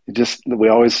 We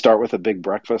always start with a big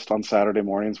breakfast on Saturday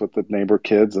mornings with the neighbor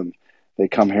kids, and they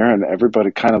come here, and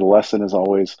everybody the lesson is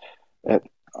always at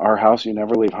our house, you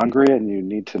never leave hungry, and you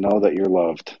need to know that you're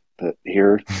loved. That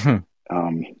here,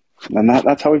 and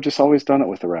that's how we've just always done it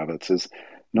with the rabbits is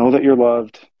know that you're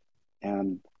loved,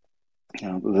 and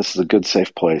this is a good,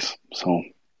 safe place. So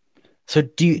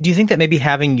do you think that maybe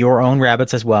having your own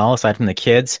rabbits as well, aside from the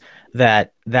kids,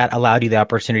 that allowed you the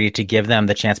opportunity to give them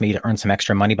the chance maybe to earn some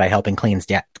extra money by helping clean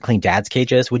Dad's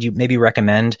cages? Would you maybe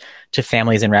recommend to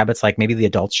families and rabbits, like maybe the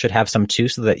adults should have some too,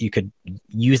 so that you could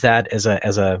use that as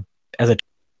a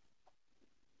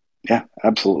Yeah,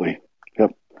 absolutely.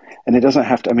 Yep. And it doesn't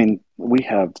have to, we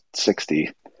have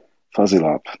 60 fuzzy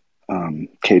lop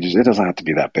cages. It doesn't have to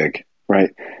be that big, right?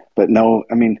 But no,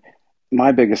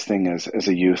 my biggest thing is, as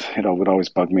a youth, it would always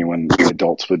bug me when the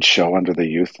adults would show under the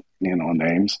youth,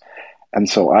 names. And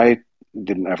so I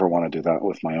didn't ever want to do that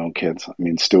with my own kids.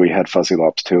 Stewie had fuzzy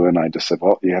lops too, and I just said,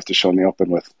 well, you have to show in the open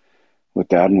with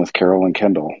Dad and with Carol and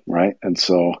Kendall, right? And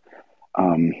so,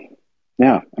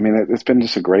 it's been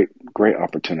just a great, great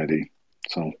opportunity.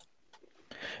 So,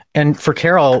 And for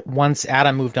Carol, once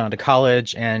Adam moved on to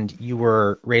college and you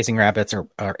were raising rabbits, or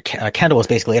Kendall was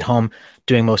basically at home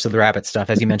doing most of the rabbit stuff,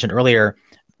 as you mentioned earlier,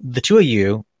 the two of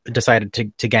you decided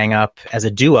to gang up as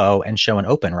a duo and show an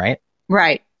open, right?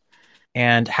 Right.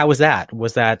 And how was that?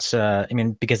 Was that,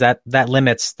 because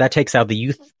that takes out the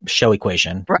youth show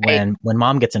equation right. when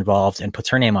mom gets involved and puts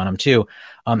her name on them too.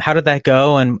 How did that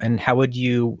go? And how would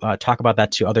you talk about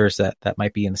that to others that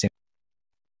might be in the same?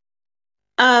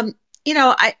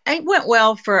 It went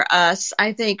well for us.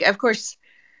 I think, of course,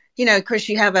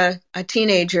 you have a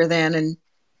teenager then, and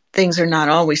things are not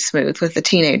always smooth with the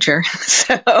teenager.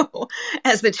 So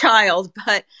as the child,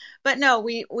 but no,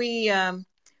 we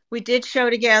did show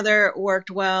together,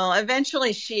 worked well.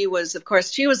 Eventually she was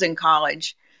in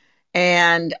college,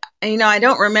 and, I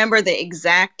don't remember the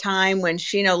exact time when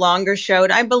she no longer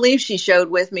showed. I believe she showed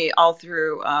with me all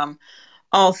through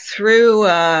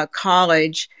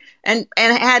college. And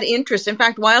had interest. In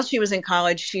fact, while she was in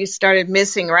college, she started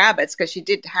missing rabbits because she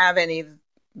didn't have any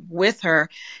with her.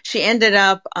 She ended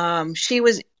up,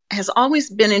 has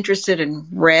always been interested in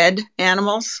red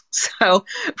animals. So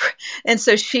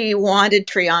she wanted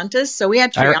Triantas. So we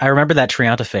had Triantas. I remember that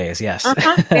Trianta phase. Yes. We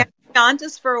had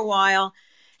Triantas for a while.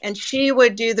 And she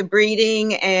would do the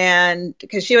breeding, and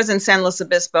because she was in San Luis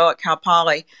Obispo at Cal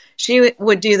Poly, she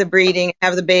would do the breeding,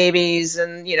 have the babies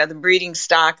and, the breeding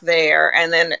stock there.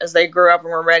 And then as they grew up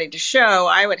and were ready to show,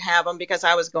 I would have them because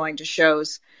I was going to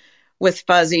shows with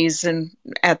Fuzzies and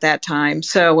at that time.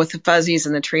 So with the Fuzzies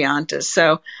and the Triantas.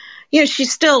 So, she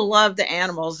still loved the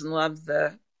animals and loved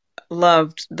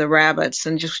the rabbits,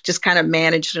 and just kind of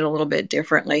managed it a little bit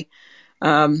differently.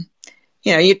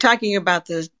 You're talking about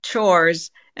the chores.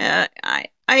 I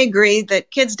agree that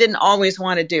kids didn't always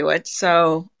want to do it.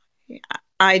 So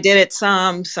I did it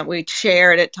some we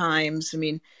shared at times.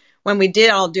 When we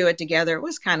did all do it together, it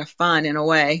was kind of fun in a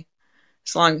way.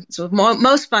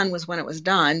 Most fun was when it was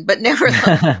done, but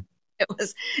nevertheless,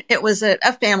 it was a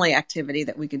family activity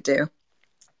that we could do.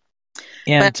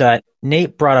 And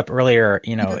Nate brought up earlier,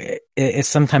 it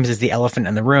sometimes is the elephant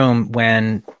in the room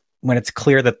when it's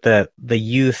clear that the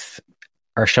youth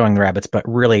are showing the rabbits, but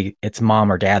really it's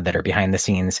mom or dad that are behind the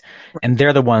scenes, and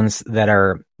they're the ones that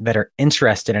are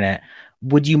interested in it.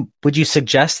 Would you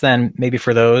suggest then, maybe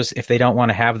for those, if they don't want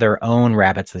to have their own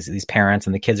rabbits, these parents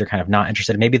and the kids are kind of not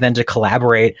interested, maybe then to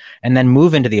collaborate and then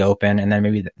move into the open, and then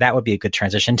maybe that would be a good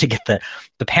transition to get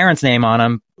the parents' name on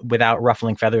them without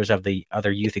ruffling feathers of the other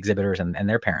youth exhibitors and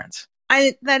their parents?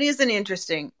 That is an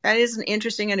interesting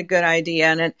and a good idea.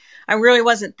 And I really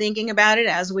wasn't thinking about it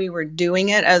as we were doing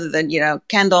it, other than,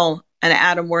 Kendall and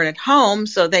Adam weren't at home,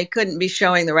 so they couldn't be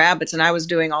showing the rabbits and I was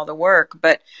doing all the work.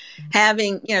 But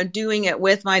having, doing it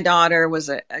with my daughter was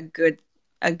a good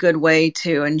way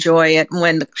to enjoy it. And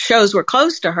when the shows were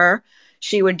close to her,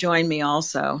 she would join me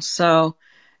also. So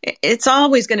it's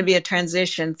always going to be a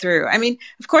transition through.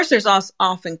 Of course, there's also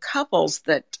often couples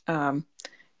that,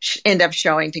 end up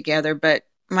showing together, but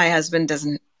my husband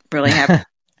doesn't really have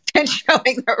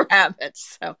showing the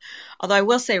rabbits. So, although I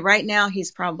will say right now he's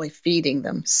probably feeding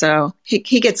them, so he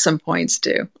gets some points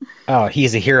too. Oh,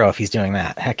 he's a hero if he's doing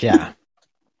that. Heck yeah.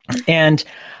 And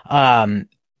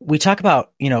we talk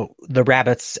about the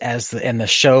rabbits and the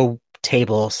show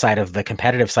table side of the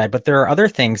competitive side, but there are other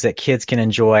things that kids can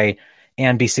enjoy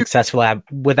and be successful at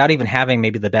without even having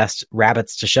maybe the best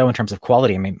rabbits to show in terms of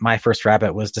quality. My first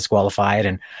rabbit was disqualified,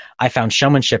 and I found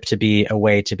showmanship to be a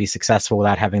way to be successful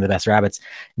without having the best rabbits.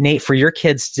 Nate, for your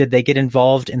kids, did they get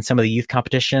involved in some of the youth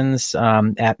competitions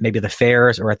at maybe the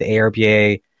fairs or at the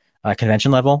ARBA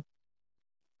convention level?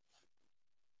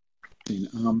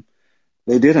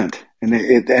 They didn't,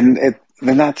 and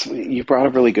that's, you brought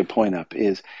a really good point up.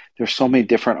 Is there's so many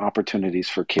different opportunities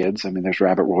for kids. There's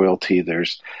rabbit royalty.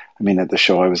 At the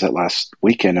show I was at last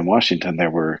weekend in Washington, they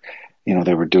were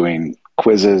doing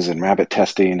quizzes and rabbit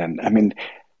testing, and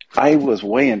I was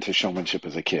way into showmanship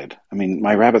as a kid.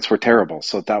 My rabbits were terrible,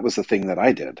 so that was the thing that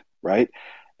I did, right?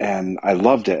 And I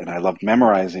loved it, and I loved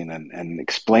memorizing and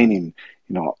explaining,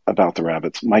 about the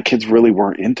rabbits. My kids really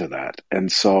weren't into that,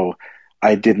 and so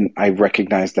I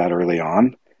recognized that early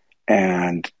on,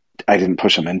 and I didn't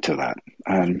push them into that.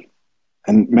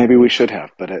 And maybe we should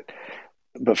have, but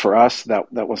for us,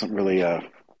 that wasn't really I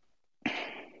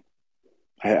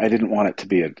didn't want it to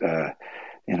be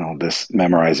this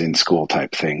memorizing school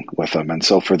type thing with them. And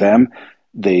so for them,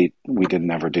 we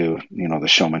didn't ever do, the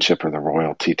showmanship or the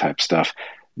royalty type stuff.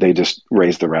 They just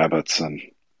raised the rabbits, and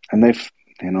they've,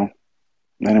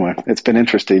 anyway, it's been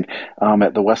interesting.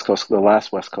 At the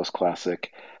last West Coast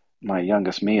Classic, my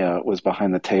youngest Mia was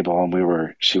behind the table,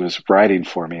 and she was riding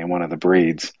for me in one of the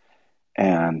breeds,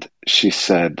 and she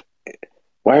said,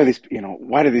 why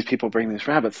do these people bring these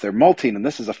rabbits? They're molting, and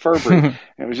this is a fur breed.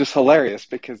 It was just hilarious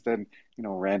because then,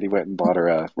 Randy went and bought her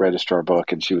a registrar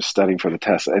book, and she was studying for the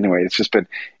test. Anyway, it's just been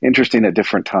interesting at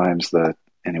different times.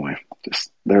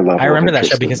 Just their level. I remember that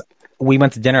show interest because we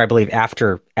went to dinner, I believe,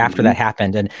 after that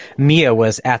happened, and Mia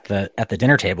was at the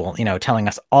dinner table, telling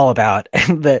us all about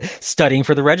the studying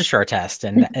for the registrar test,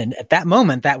 and at that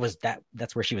moment,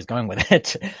 that's where she was going with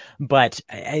it. But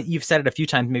you've said it a few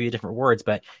times, maybe different words,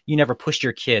 but you never pushed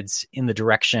your kids in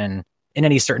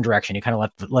any certain direction. You kind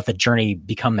of let the journey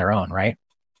become their own, right?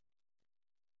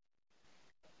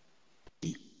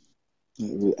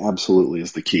 It absolutely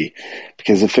is the key,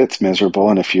 because if it's miserable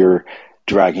and if you're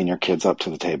dragging your kids up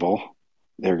to the table,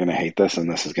 they're going to hate this, and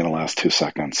this is going to last 2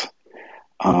 seconds.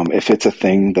 If it's a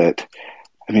thing that,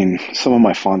 some of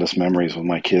my fondest memories with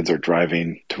my kids are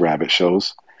driving to rabbit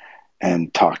shows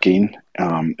and talking,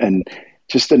 and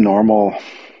just the normal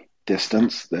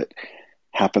distance that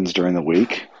happens during the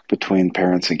week between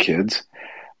parents and kids.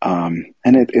 And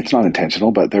it's not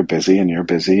intentional, but they're busy and you're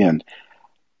busy. And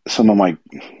some of my,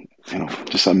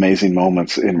 just amazing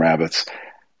moments in rabbits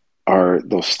are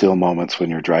those still moments when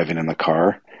you're driving in the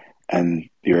car and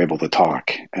you're able to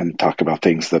talk about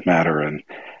things that matter. And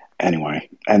anyway,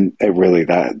 and it really,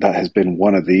 that has been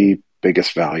one of the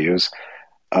biggest values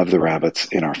of the rabbits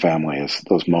in our family, is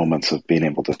those moments of being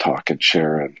able to talk and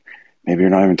share. And maybe you're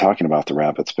not even talking about the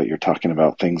rabbits, but you're talking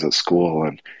about things at school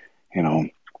and,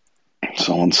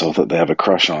 so-and-so that they have a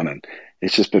crush on. And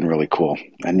it's just been really cool.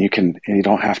 And you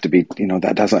don't have to be,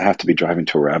 that doesn't have to be driving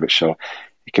to a rabbit show.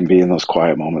 It can be in those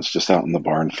quiet moments, just out in the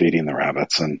barn feeding the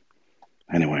rabbits. And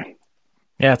anyway.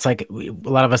 Yeah, it's like a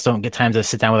lot of us don't get time to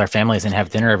sit down with our families and have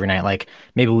dinner every night. Like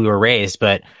maybe we were raised,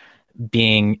 but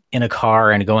being in a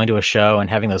car and going to a show and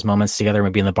having those moments together,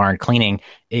 maybe in the barn cleaning,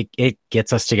 it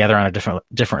gets us together on a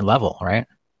different level, right?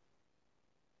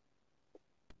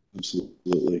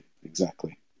 Absolutely.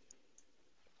 Exactly.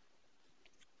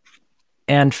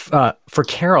 And for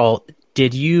Carol,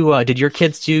 did your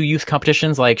kids do youth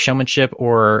competitions like showmanship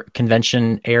or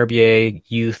convention ARBA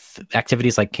youth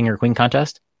activities like King or Queen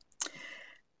contest?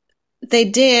 They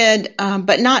did,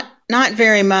 but not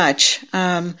very much.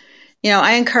 I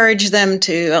encourage them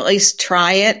to at least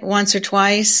try it once or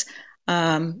twice.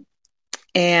 And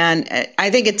I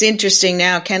think it's interesting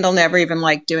now. Kendall never even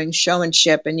liked doing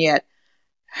showmanship, and yet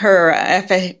her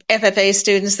FFA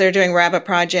students, they're doing rabbit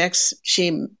projects.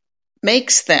 She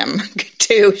makes them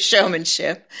do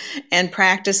showmanship and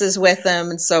practices with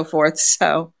them and so forth.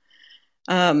 So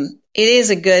it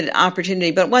is a good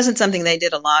opportunity, but it wasn't something they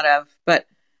did a lot of. But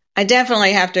I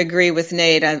definitely have to agree with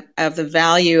Nate of the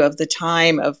value of the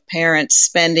time of parents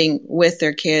spending with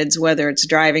their kids, whether it's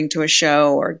driving to a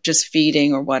show or just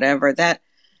feeding or whatever. That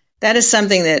is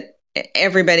something that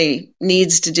everybody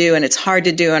needs to do, and it's hard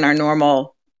to do in our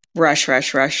normal rush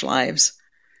lives.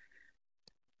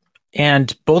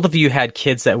 And both of you had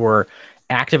kids that were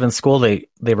active in school. They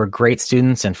were great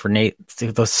students. And for Nate,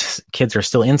 those kids are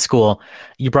still in school.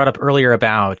 You brought up earlier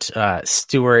about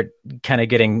Stuart kind of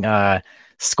getting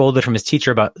scolded from his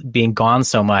teacher about being gone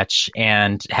so much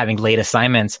and having late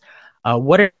assignments.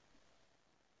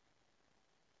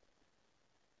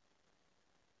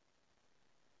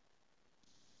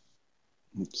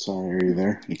 Sorry, are you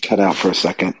there? You cut out for a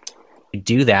second.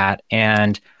 Do that,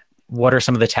 and what are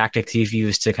some of the tactics you've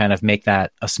used to kind of make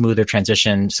that a smoother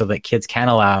transition so that kids can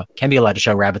be allowed to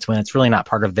show rabbits when it's really not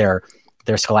part of their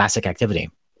scholastic activity?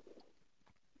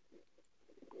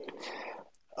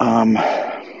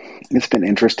 It's been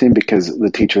interesting because the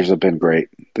teachers have been great.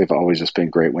 They've always just been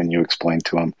great when you explain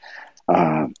to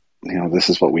them, this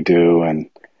is what we do, and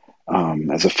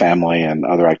as a family, and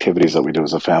other activities that we do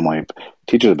as a family.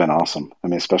 Teachers have been awesome.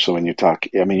 Especially when you talk,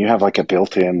 you have like a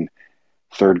built-in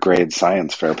third grade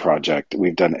science fair project.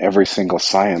 We've done every single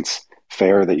science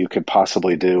fair that you could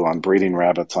possibly do on breeding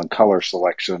rabbits, on color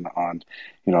selection, on,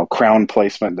 crown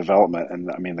placement development.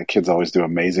 And the kids always do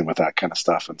amazing with that kind of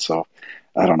stuff. And so,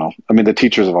 I don't know. The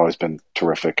teachers have always been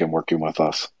terrific in working with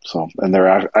us. So, and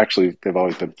they've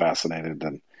always been fascinated.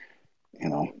 And,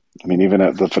 even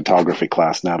at the photography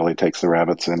class, Natalie takes the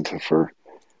rabbits for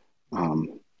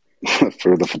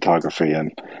the photography.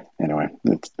 And anyway,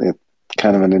 it's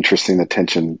kind of an interesting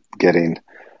attention getting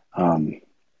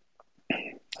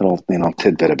little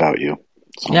tidbit about you.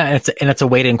 So. Yeah, it's a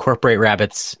way to incorporate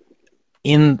rabbits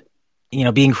in,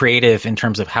 being creative in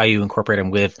terms of how you incorporate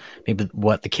them with maybe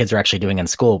what the kids are actually doing in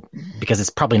school, because it's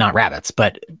probably not rabbits,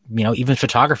 but even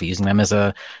photography, using them as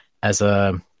a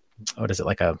what is it,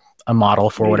 like a model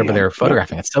for whatever they're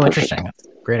photographing. It's so interesting. That's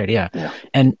a great idea. Yeah.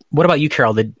 And what about you,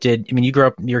 Carol?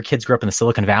 your kids grew up in the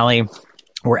Silicon Valley,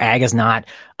 where ag is not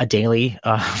a daily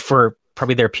for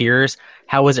probably their peers.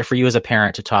 How was it for you as a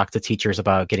parent to talk to teachers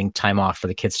about getting time off for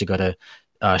the kids to go to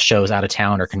shows out of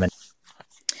town or conventions?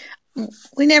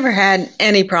 We never had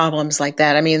any problems like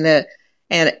that. I mean,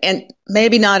 and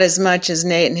maybe not as much as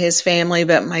Nate and his family,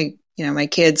 but my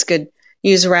kids could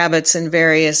use rabbits in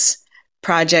various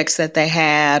projects that they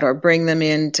had, or bring them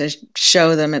in to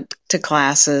show them to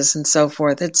classes and so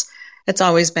forth. It's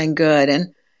always been good.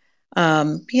 And,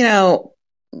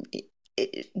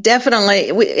 definitely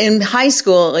in high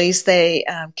school, at least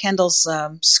Kendall's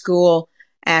school,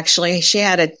 actually, she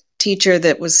had a teacher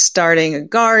that was starting a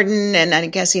garden, and I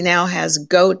guess he now has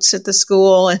goats at the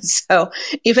school. And so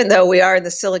even though we are in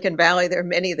the Silicon Valley, there are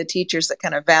many of the teachers that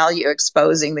kind of value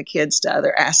exposing the kids to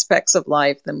other aspects of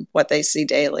life than what they see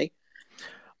daily.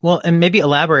 Well, and maybe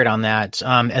elaborate on that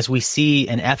as we see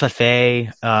an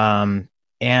FFA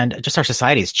and just our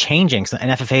society is changing. So an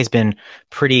FFA has been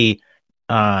pretty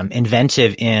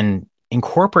inventive in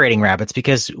incorporating rabbits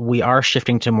because we are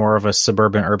shifting to more of a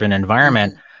suburban urban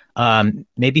environment.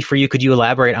 Maybe for you, could you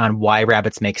elaborate on why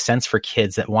rabbits make sense for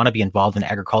kids that want to be involved in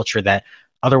agriculture that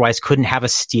otherwise couldn't have a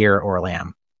steer or a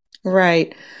lamb?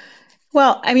 Right.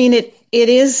 Well, I mean, it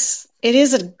is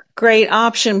a great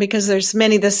option because there's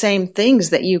many of the same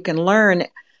things that you can learn.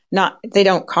 They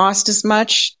don't cost as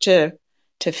much to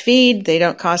feed. They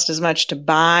don't cost as much to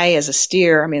buy as a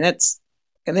steer. I mean, that's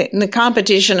in the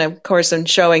competition, of course, in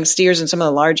showing steers and some of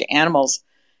the large animals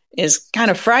is kind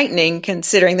of frightening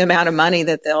considering the amount of money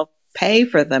that they'll pay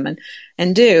for them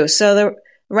and do. So the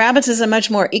rabbits is a much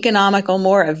more economical,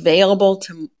 more available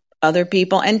to other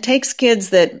people, and takes kids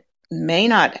that may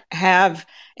not have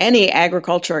any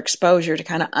agricultural exposure to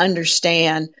kind of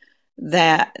understand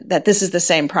that this is the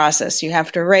same process. You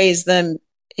have to raise them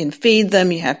and feed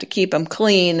them. You have to keep them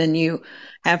clean, and you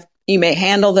may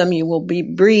handle them. You will be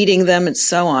breeding them and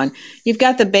so on. You've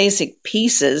got the basic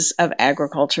pieces of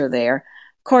agriculture there.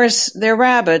 Of course, they're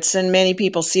rabbits, and many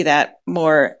people see that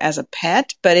more as a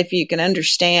pet. But if you can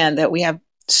understand that we have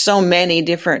so many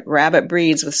different rabbit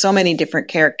breeds with so many different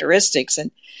characteristics,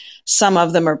 and some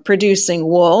of them are producing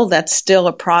wool, that's still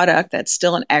a product, that's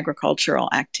still an agricultural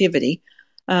activity,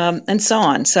 and so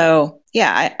on. So,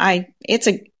 yeah, it's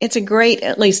a great,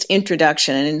 at least,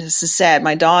 introduction. And as I said,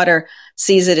 my daughter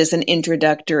sees it as an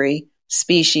introductory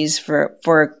species for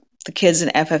the kids in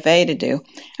FFA to do.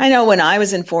 I know when I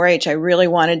was in 4-H, I really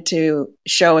wanted to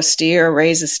show a steer,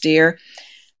 raise a steer.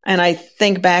 And I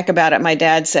think back about it, my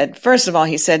dad said, first of all,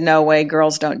 he said, no way,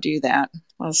 girls don't do that.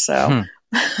 Well, so,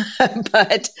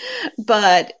 but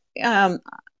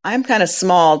I'm kind of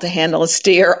small to handle a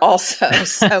steer also.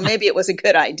 So maybe it was a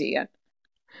good idea.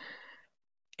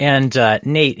 And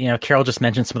Nate, Carol just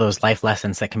mentioned some of those life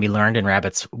lessons that can be learned in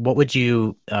rabbits. What would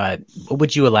you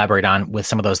elaborate on with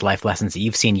some of those life lessons that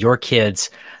you've seen your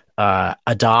kids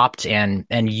adopt, and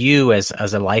you as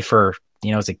a lifer,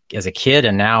 as a kid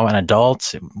and now an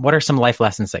adult? What are some life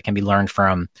lessons that can be learned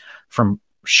from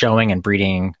showing and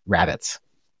breeding rabbits?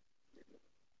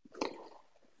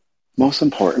 Most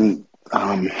important,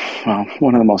 one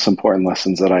of the most important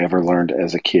lessons that I ever learned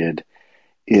as a kid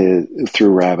is through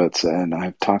rabbits, and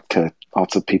I've talked to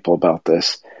lots of people about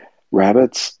this.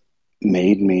 Rabbits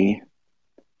made me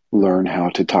learn how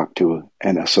to talk to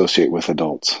and associate with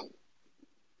adults,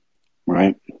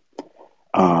 right?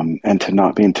 And to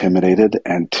not be intimidated,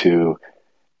 and to,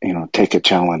 take a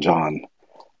challenge on.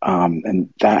 And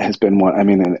that has been one,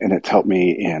 and it's helped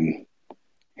me in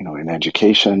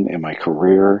education, in my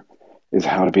career, is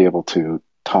how to be able to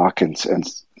talk and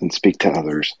speak to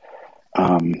others.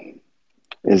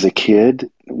 As a kid,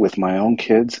 with my own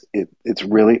kids, it's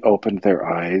really opened their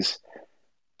eyes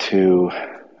to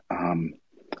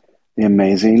the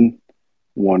amazing,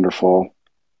 wonderful,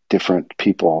 different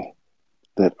people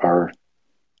that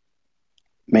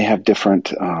may have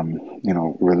different,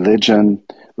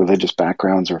 religious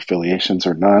backgrounds or affiliations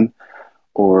or none,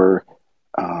 or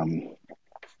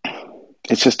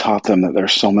it's just taught them that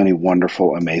there's so many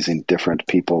wonderful, amazing, different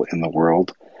people in the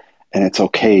world, and it's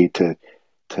okay to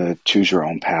choose your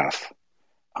own path.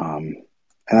 And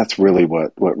that's really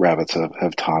what rabbits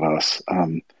have taught us.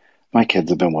 My kids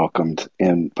have been welcomed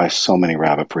in by so many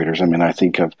rabbit breeders. I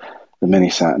think of the Minnie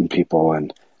Satin people,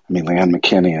 and Leanne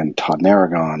McKinney and Todd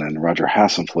Narragon and Roger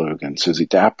Hassenflug and Susie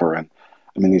Dapper. And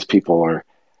these people are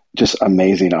just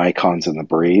amazing icons in the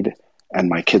breed. And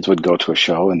my kids would go to a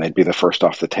show and they'd be the first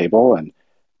off the table.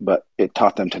 But it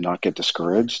taught them to not get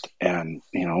discouraged, and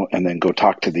then go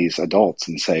talk to these adults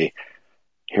and say,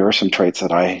 here are some traits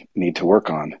that I need to work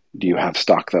on. Do you have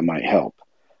stock that might help?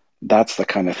 That's the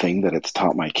kind of thing that it's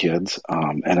taught my kids.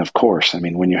 And of course,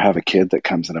 when you have a kid that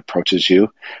comes and approaches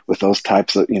you with those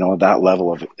types of, that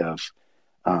level of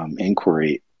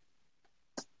inquiry,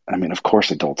 I mean, of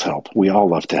course adults help. We all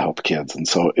love to help kids. And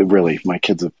so it really, my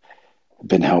kids have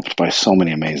been helped by so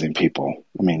many amazing people.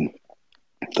 I mean,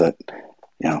 that,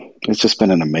 yeah, it's just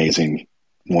been an amazing,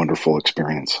 wonderful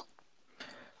experience.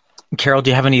 Carol, do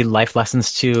you have any life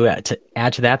lessons to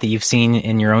add to that you've seen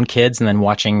in your own kids, and then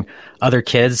watching other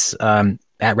kids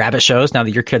at rabbit shows? Now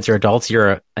that your kids are adults,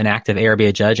 you're an active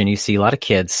ARBA judge, and you see a lot of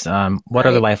kids. What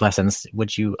other life lessons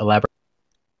would you elaborate?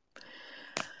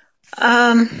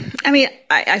 I mean,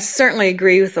 I certainly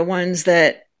agree with the ones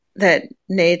that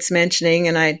Nate's mentioning,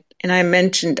 and I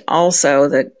mentioned also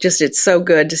that just it's so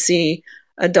good to see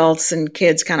adults and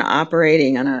kids kind of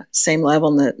operating on a same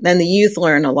level, and then the youth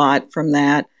learn a lot from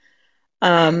that.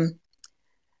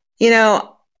 You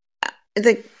know,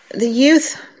 the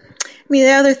youth. I mean,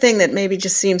 the other thing that maybe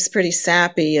just seems pretty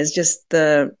sappy is just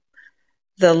the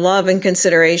love and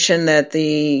consideration that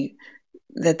the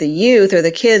youth or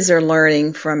the kids are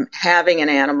learning from having an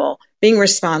animal, being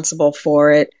responsible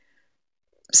for it.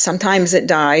 Sometimes it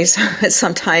dies.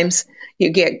 Sometimes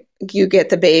you get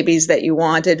the babies that you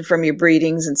wanted from your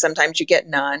breedings, and sometimes you get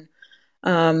none.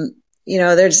 You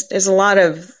know, there's a lot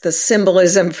of the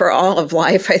symbolism for all of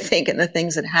life, I think, and the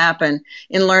things that happen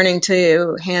in learning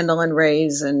to handle and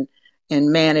raise and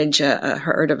manage a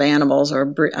herd of animals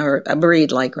or a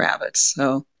breed like rabbits.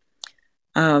 So,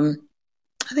 I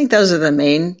think those are the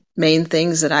main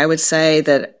things that I would say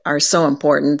that are so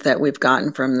important that we've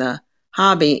gotten from the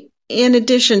hobby, in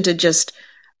addition to just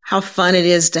how fun it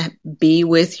is to be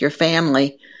with your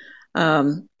family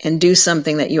and do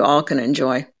something that you all can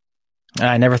enjoy.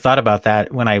 I never thought about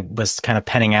that when I was kind of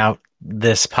penning out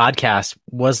this podcast,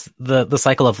 was the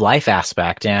cycle of life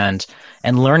aspect and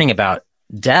learning about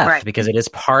death, right? Because it is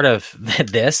part of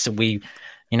this.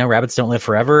 Rabbits don't live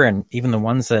forever, and even the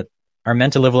ones that are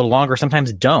meant to live a little longer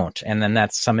sometimes don't. And then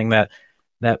that's something that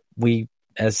we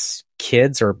as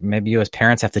kids, or maybe you as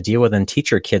parents, have to deal with and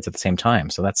teach your kids at the same time.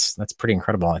 So that's pretty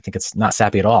incredible. I think it's not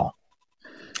sappy at all.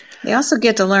 They also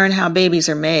get to learn how babies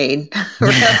are made.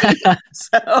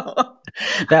 So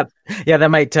that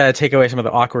might take away some of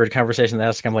the awkward conversation that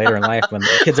has to come later in life when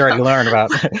the kids already learn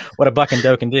about what a buck and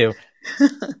doe can do.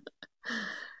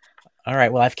 All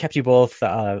right. Well, I've kept you both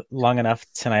long enough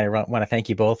tonight. I want to thank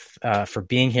you both for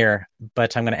being here,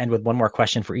 but I'm going to end with one more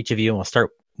question for each of you, and we'll start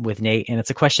with Nate. And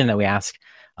it's a question that we ask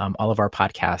all of our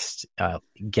podcast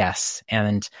guests.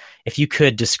 And if you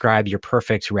could describe your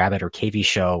perfect rabbit or KV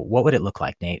show, what would it look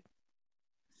like, Nate?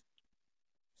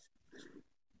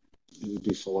 It would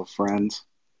be full of friends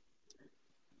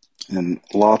and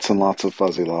lots of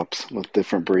fuzzy lops with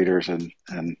different breeders and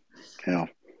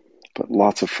but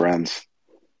lots of friends.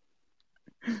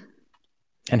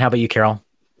 And how about you, Carol?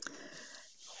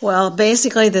 Well,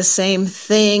 basically the same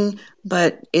thing,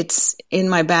 but it's in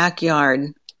my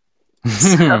backyard.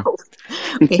 So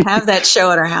we have that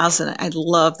show at our house, and I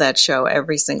love that show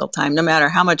every single time, no matter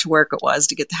how much work it was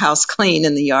to get the house clean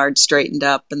and the yard straightened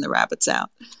up and the rabbits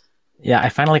out. Yeah, I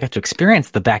finally got to experience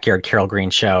the Backyard Carol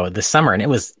Green show this summer, and it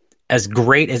was as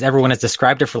great as everyone has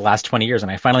described it for the last 20 years,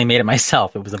 and I finally made it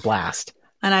myself. It was a blast.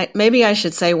 And maybe I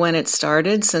should say when it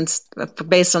started, since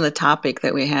based on the topic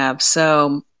that we have.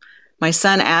 So my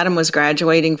son Adam was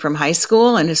graduating from high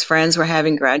school, and his friends were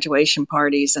having graduation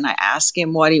parties, and I asked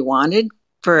him what he wanted.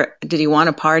 Did he want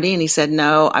a party? And he said,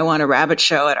 no, I want a rabbit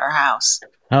show at our house.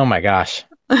 Oh my gosh.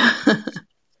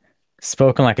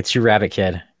 Spoken like a true rabbit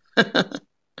kid.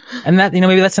 And that,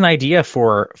 maybe that's an idea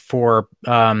for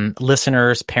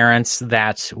listeners, parents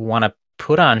that want to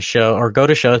put on show or go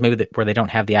to shows maybe where they don't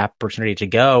have the opportunity to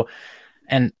go.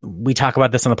 And we talk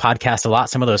about this on the podcast a lot.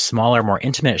 Some of those smaller, more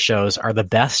intimate shows are the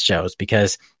best shows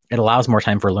because it allows more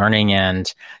time for learning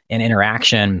and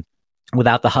interaction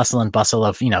without the hustle and bustle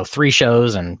of, 3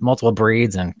 shows and multiple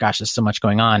breeds. And gosh, there's so much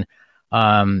going on.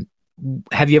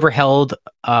 Have you ever held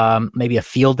maybe a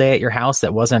field day at your house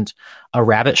that wasn't a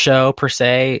rabbit show per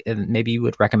se? And maybe you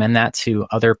would recommend that to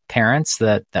other parents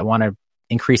that want to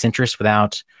increase interest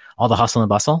without all the hustle and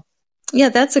bustle? Yeah,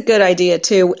 that's a good idea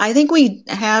too. I think we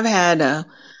have had a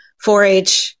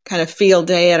 4-H kind of field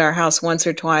day at our house once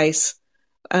or twice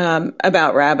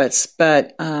about rabbits,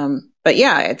 but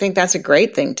yeah, I think that's a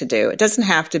great thing to do. It doesn't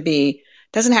have to be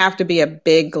a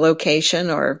big location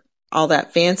or all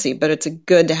that fancy, but it's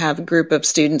good to have a group of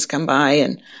students come by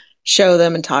and show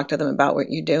them and talk to them about what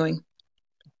you're doing.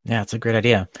 Yeah, it's a great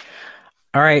idea.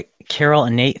 All right, Carol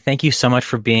and Nate, thank you so much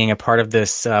for being a part of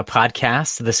this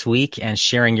podcast this week and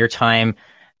sharing your time,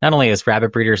 not only as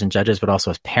rabbit breeders and judges, but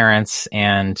also as parents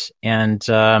and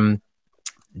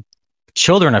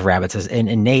children of rabbits.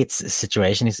 In Nate's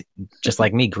situation, he's just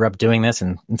like me, grew up doing this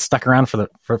and stuck around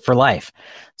for life.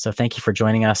 So thank you for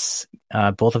joining us,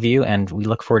 both of you, and we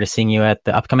look forward to seeing you at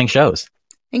the upcoming shows.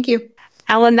 Thank you.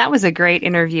 Alan, that was a great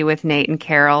interview with Nate and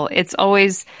Carol. It's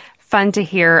always fun to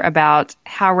hear about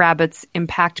how rabbits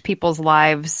impact people's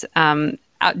lives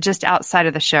just outside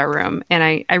of the showroom,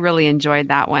 and I really enjoyed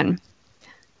that one.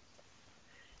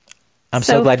 I'm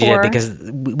so glad you did,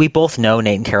 because we both know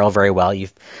Nate and Carol very well. You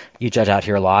judge out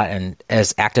here a lot, and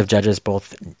as active judges,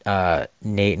 both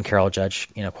Nate and Carol judge,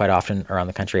 quite often around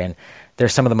the country, and they're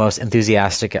some of the most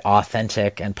enthusiastic,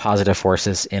 authentic, and positive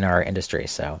forces in our industry.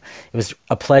 So it was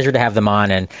a pleasure to have them on.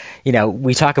 And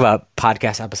we talk about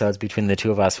podcast episodes between the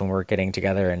two of us when we're getting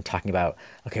together and talking about,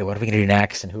 okay, what are we going to do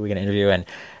next, and who are we going to interview, and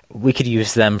we could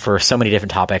use them for so many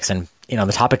different topics. And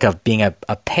the topic of being a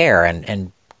pair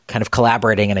and kind of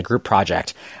collaborating in a group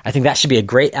project, I think that should be a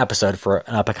great episode for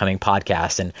an upcoming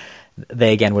podcast. And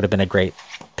they, again, would have been a great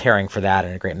pairing for that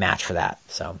and a great match for that.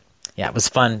 So, yeah, it was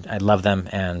fun. I love them.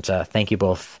 And thank you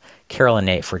both, Carol and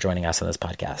Nate, for joining us on this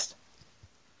podcast.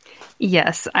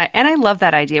 Yes, I love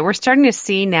that idea. We're starting to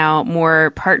see now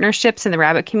more partnerships in the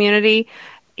rabbit community,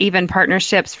 even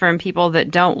partnerships from people that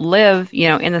don't live,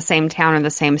 in the same town or the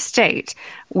same state,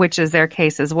 which is their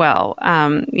case as well.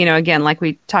 Again, like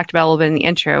we talked about a little bit in the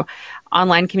intro,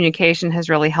 online communication has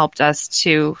really helped us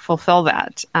to fulfill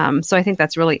that. So I think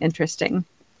that's really interesting.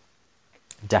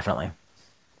 Definitely.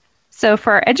 So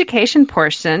for our education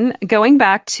portion, going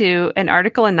back to an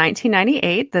article in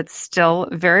 1998 that's still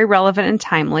very relevant and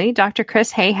timely, Dr.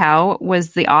 Chris Hayhow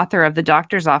was the author of the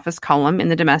doctor's office column in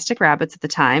the Domestic Rabbits at the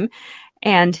time.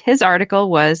 And his article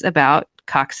was about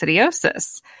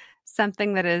coccidiosis,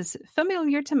 something that is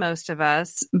familiar to most of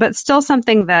us, but still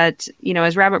something that,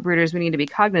 as rabbit breeders, we need to be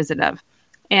cognizant of.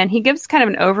 And he gives kind of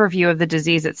an overview of the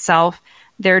disease itself.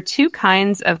 There are two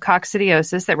kinds of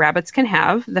coccidiosis that rabbits can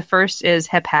have. The first is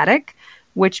hepatic,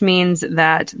 which means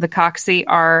that the cocci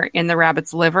are in the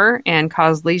rabbit's liver and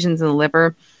cause lesions in the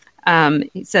liver.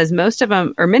 He says most of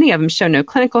them, or many of them, show no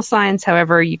clinical signs.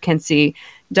 However, you can see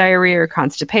diarrhea or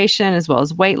constipation, as well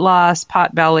as weight loss,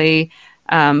 pot belly,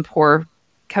 poor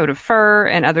coat of fur,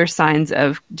 and other signs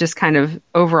of just kind of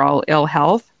overall ill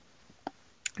health.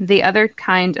 The other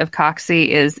kind of cocci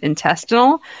is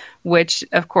intestinal, which,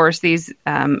 of course, these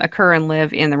occur and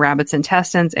live in the rabbit's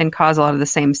intestines and cause a lot of the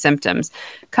same symptoms.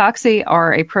 Cocci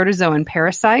are a protozoan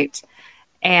parasite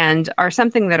and are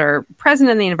something that are present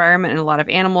in the environment in a lot of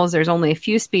animals. There's only a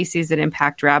few species that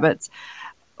impact rabbits.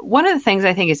 One of the things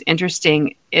I think is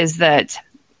interesting is that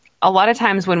a lot of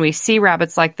times when we see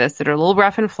rabbits like this that are a little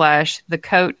rough in flesh, the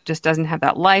coat just doesn't have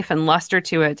that life and luster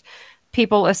to it,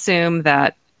 people assume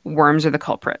that worms are the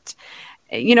culprit.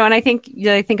 And I think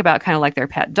they think about kind of like their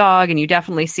pet dog, and you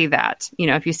definitely see that.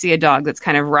 If you see a dog that's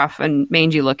kind of rough and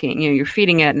mangy looking, you're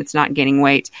feeding it and it's not gaining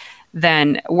weight,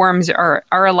 then worms are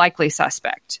a likely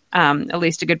suspect, at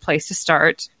least a good place to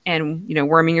start. And,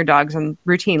 worming your dogs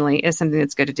routinely is something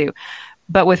that's good to do.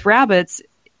 But with rabbits,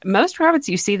 most rabbits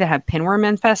you see that have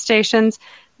pinworm infestations,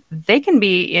 they can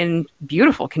be in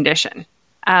beautiful condition.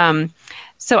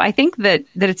 So I think that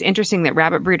it's interesting that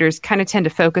rabbit breeders kind of tend to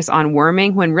focus on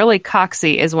worming when really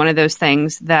cocci is one of those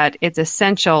things that it's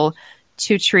essential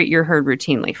to treat your herd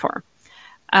routinely for.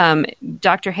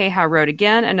 Dr. Hayhow wrote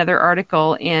again another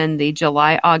article in the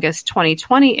July-August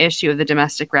 2020 issue of the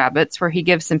Domestic Rabbits where he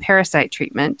gives some parasite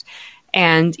treatment.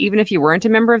 And even if you weren't a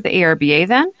member of the ARBA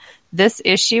then, this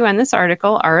issue and this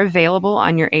article are available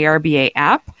on your ARBA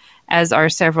app, as are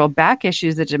several back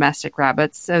issues of Domestic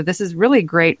Rabbits. So this is really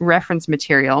great reference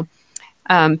material.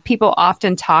 People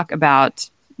often talk about,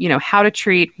 how to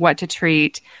treat, what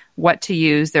to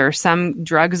use. There are some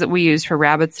drugs that we use for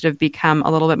rabbits that have become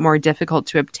a little bit more difficult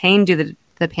to obtain due to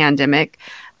the pandemic.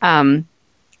 But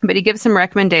he gives some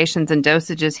recommendations and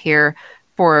dosages here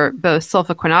for both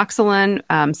sulfaquinoxalin.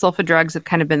 Sulfa drugs have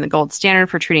kind of been the gold standard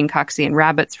for treating cocci in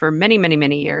rabbits for many, many,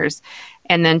 many years.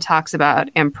 And then talks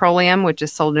about Amprolium, which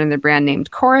is sold under the brand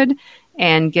named Corid,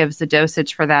 and gives the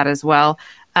dosage for that as well.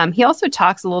 He also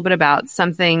talks a little bit about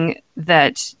something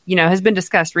that, has been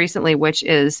discussed recently, which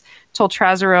is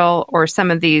toltrazuril or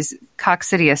some of these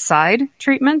coccidiocide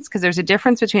treatments, because there's a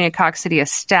difference between a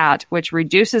coccidiostat, which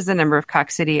reduces the number of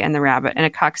coccidia in the rabbit, and a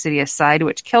coccidiocide,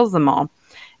 which kills them all.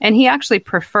 And he actually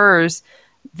prefers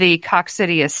the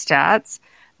coccidiostats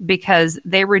because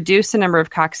they reduce the number of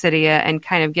coccidia and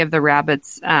kind of give the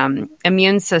rabbit's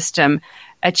immune system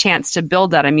a chance to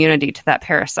build that immunity to that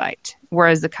parasite,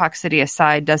 whereas the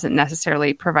coccidiocide doesn't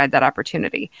necessarily provide that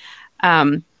opportunity.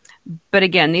 But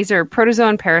again, these are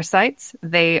protozoan parasites.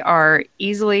 They are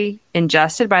easily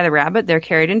ingested by the rabbit. They're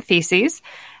carried in feces.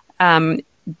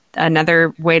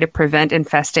 Another way to prevent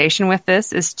infestation with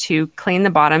this is to clean the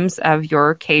bottoms of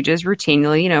your cages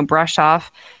routinely, brush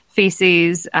off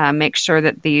feces, make sure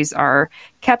that these are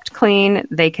kept clean.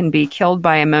 They can be killed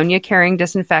by ammonia-carrying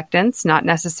disinfectants, not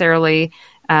necessarily,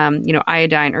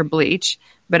 iodine or bleach,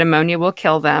 but ammonia will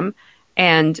kill them.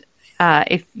 And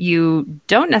if you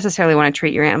don't necessarily want to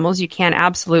treat your animals, you can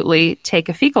absolutely take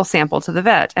a fecal sample to the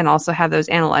vet and also have those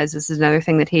analyzed. This is another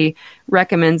thing that he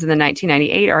recommends in the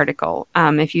 1998 article.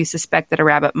 If you suspect that a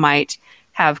rabbit might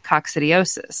have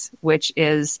coccidiosis, which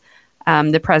is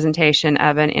the presentation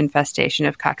of an infestation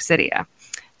of coccidia.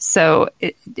 So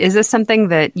is this something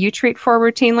that you treat for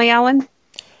routinely, Alan?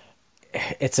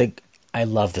 I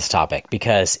love this topic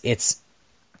because it's,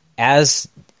 as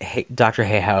Dr.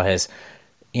 Hayhoe has,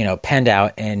 penned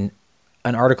out in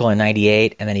an article in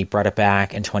 98, and then he brought it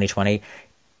back in 2020.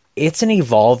 It's an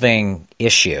evolving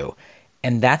issue.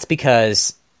 And that's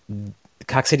because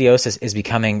coccidiosis is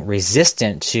becoming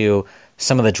resistant to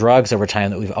some of the drugs over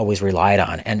time that we've always relied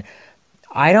on. And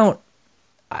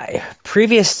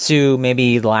previous to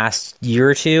maybe the last year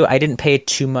or two, I didn't pay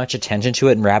too much attention to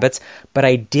it in rabbits, but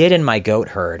I did in my goat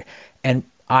herd. And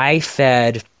I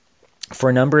fed for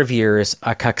a number of years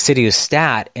a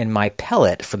coccidiostat in my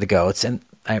pellet for the goats. And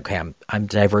okay, I'm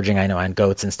diverging, I know, on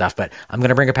goats and stuff, but I'm going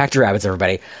to bring it back to rabbits,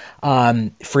 everybody.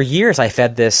 For years, I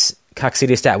fed this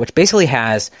coccidiostat, which basically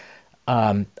has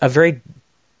a very,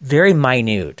 very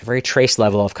minute, very trace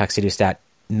level of coccidiostat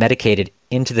medicated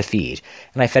into the feed.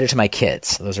 And I fed it to my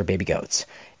kids. Those are baby goats.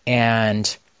 And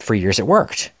for years it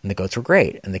worked. And the goats were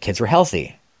great. And the kids were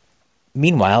healthy.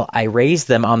 Meanwhile, I raised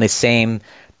them on the same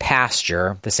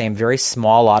pasture, the same very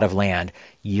small lot of land,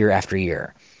 year after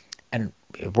year. And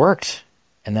it worked.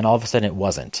 And then all of a sudden it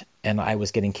wasn't. And I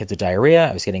was getting kids with diarrhea.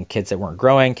 I was getting kids that weren't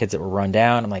growing, kids that were run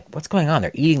down. I'm like, what's going on?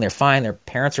 They're eating, they're fine, their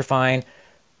parents are fine.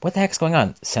 What the heck is going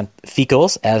on? Sent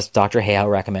fecals, as Dr. Hayhoe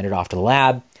recommended, off to the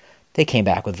lab. They came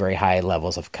back with very high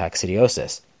levels of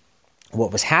coccidiosis.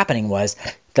 What was happening was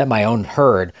that my own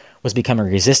herd was becoming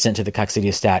resistant to the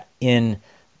coccidiostat in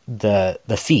the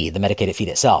feed, the medicated feed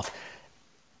itself.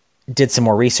 Did some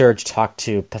more research, talked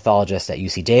to pathologists at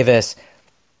UC Davis.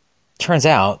 Turns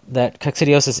out that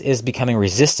coccidiosis is becoming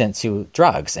resistant to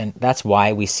drugs, and that's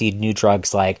why we see new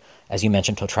drugs like, as you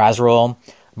mentioned, toltrazurol.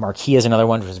 Marquis is another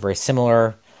one, which is very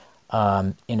similar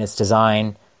in its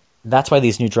design. That's why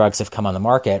these new drugs have come on the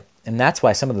market, and that's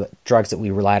why some of the drugs that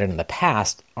we relied on in the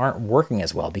past aren't working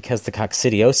as well, because the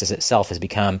coccidiosis itself has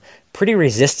become pretty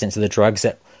resistant to the drugs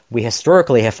that we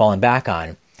historically have fallen back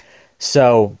on.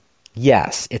 So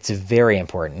yes, it's very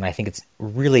important, and I think it's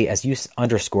really, as you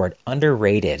underscored,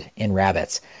 underrated in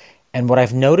rabbits. And what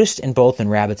I've noticed in both in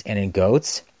rabbits and in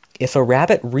goats, if a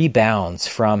rabbit rebounds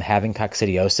from having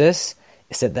coccidiosis,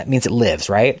 that means it lives,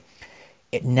 right?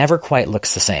 It never quite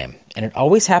looks the same. And it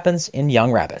always happens in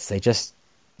young rabbits. They just,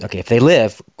 okay, if they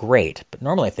live, great. But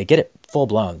normally if they get it full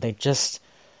blown, they just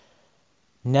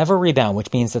never rebound,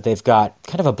 which means that they've got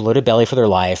kind of a bloated belly for their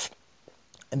life.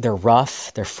 They're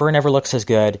rough. Their fur never looks as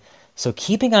good. So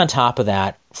keeping on top of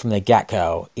that from the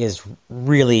get-go is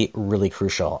really, really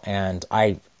crucial. And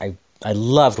I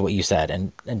loved what you said.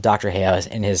 And Dr. Hayhoe,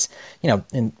 in his,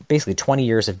 in basically 20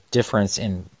 years of difference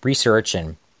in research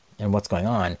and what's going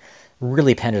on,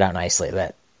 really penned it out nicely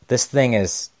that this thing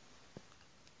is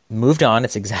moved on,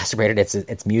 it's exacerbated,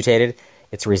 it's mutated,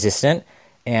 it's resistant,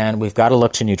 and we've got to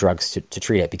look to new drugs to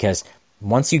treat it, because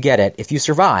once you get it, if you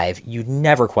survive, you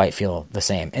never quite feel the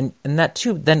same. And that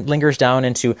too then lingers down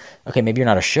into, okay, maybe you're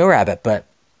not a show rabbit, but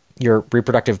your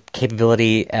reproductive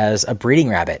capability as a breeding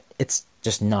rabbit, it's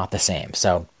just not the same.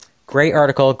 So great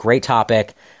article, great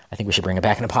topic. I think we should bring it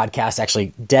back in a podcast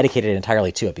actually dedicated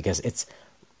entirely to it, because it's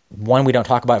one we don't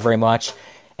talk about very much.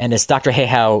 And as Dr.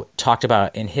 Hayhoe talked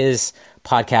about in his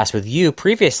podcast with you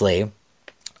previously,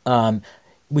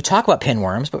 we talk about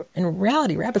pinworms, but in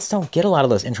reality, rabbits don't get a lot of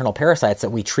those internal parasites that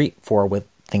we treat for with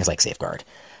things like Safeguard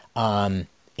and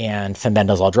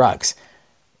fenbendazole drugs.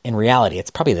 In reality,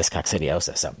 it's probably this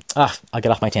coccidiosis. So I'll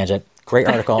get off my tangent. Great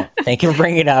article. Thank you for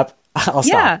bringing it up. I'll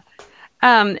stop.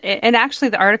 And actually,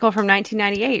 the article from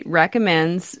 1998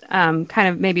 recommends kind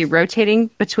of maybe rotating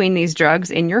between these drugs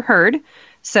in your herd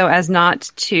so as not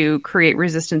to create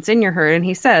resistance in your herd. And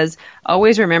he says,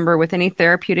 always remember, with any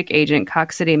therapeutic agent,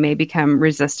 coccidia may become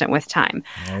resistant with time.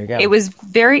 There you go. It was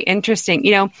very interesting.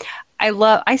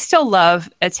 I still love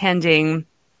attending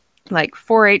like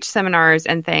 4-H seminars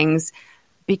and things,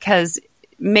 because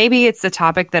maybe it's a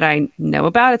topic that I know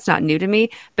about. It's not new to me,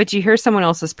 but you hear someone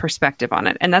else's perspective on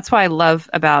it. And that's why I love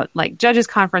about like judges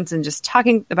conference and just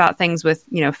talking about things with,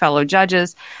 fellow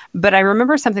judges. But I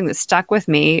remember something that stuck with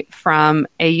me from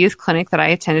a youth clinic that I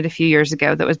attended a few years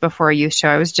ago that was before a youth show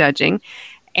I was judging.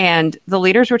 And the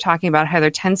leaders were talking about how there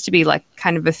tends to be like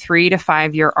kind of a 3 to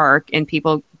 5 year arc in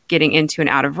people getting into and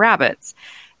out of rabbits.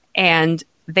 And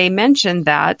they mentioned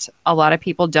that a lot of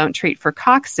people don't treat for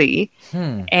cocci.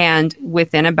 And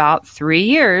within about 3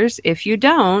 years, if you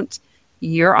don't,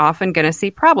 you're often going to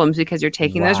see problems because you're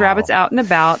taking those rabbits out and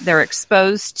about. They're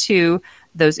exposed to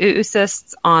those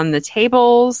oocysts on the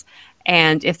tables.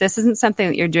 And if this isn't something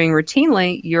that you're doing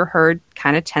routinely, your herd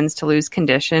kind of tends to lose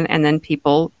condition and then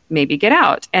people maybe get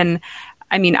out. And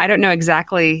I mean, I don't know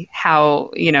exactly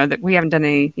how, that we haven't done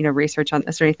any, research on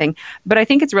this or anything, but I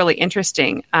think it's really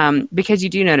interesting because you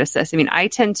do notice this. I mean, I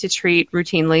tend to treat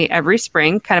routinely every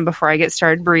spring, kind of before I get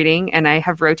started breeding, and I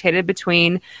have rotated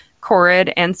between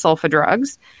Corid and sulfa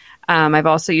drugs. I've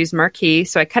also used Marquis,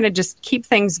 so I kind of just keep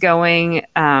things going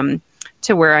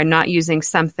to where I'm not using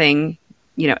something,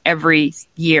 every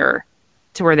year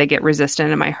to where they get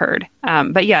resistant in my herd.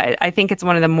 But yeah, I think it's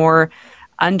one of the more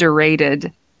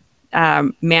underrated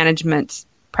management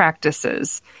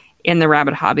practices in the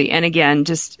rabbit hobby. And again,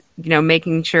 just,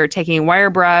 making sure taking a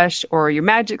wire brush or your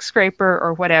magic scraper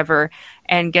or whatever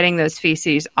and getting those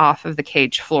feces off of the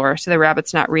cage floor so the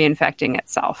rabbit's not reinfecting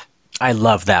itself. I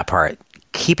love that part.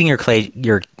 Keeping your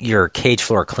cage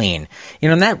floor clean.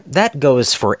 And that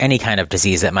goes for any kind of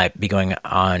disease that might be going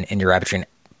on in your rabbitry, and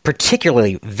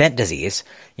particularly vent disease.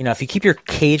 If you keep your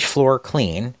cage floor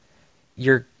clean,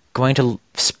 you're going to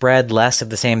spread less of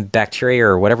the same bacteria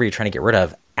or whatever you're trying to get rid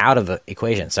of out of the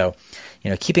equation. So,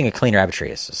 keeping a clean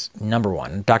rabbitry is just number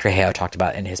one. Dr. Heo talked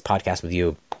about in his podcast with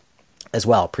you as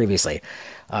well previously.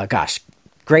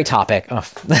 Great topic. Oh,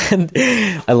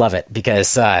 I love it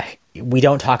because we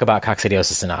don't talk about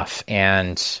coccidiosis enough,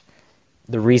 and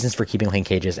the reasons for keeping clean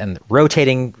cages and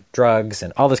rotating drugs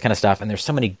and all this kind of stuff. And there's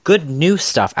so many good new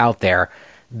stuff out there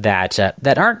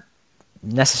that aren't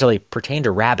necessarily pertain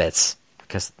to rabbits,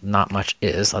 because not much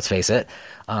is, let's face it,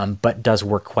 but does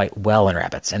work quite well in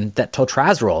rabbits. And that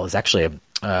toltrazurol is actually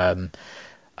a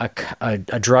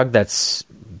drug that's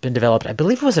been developed, I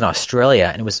believe it was in Australia,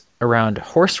 and it was around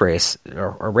horses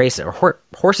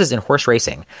in horse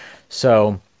racing.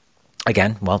 So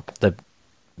again, well,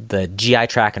 the GI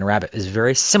tract in a rabbit is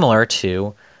very similar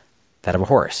to that of a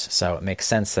horse. So it makes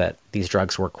sense that these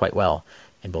drugs work quite well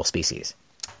in both species.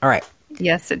 All right.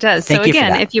 Yes, it does. Thank so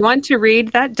again, if you want to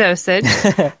read that dosage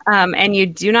and you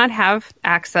do not have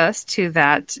access to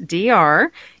that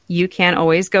DR, you can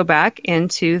always go back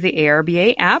into the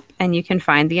ARBA app and you can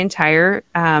find the entire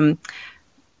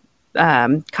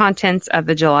contents of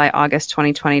the July-August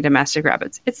 2020 domestic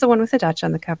rabbits. It's the one with the Dutch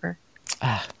on the cover.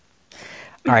 All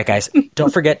right, guys,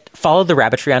 don't forget, follow the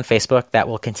Rabbitry on Facebook. That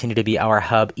will continue to be our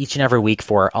hub each and every week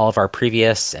for all of our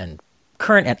previous and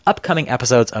current and upcoming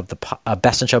episodes of the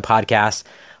Best in Show podcast.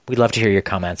 We'd love to hear your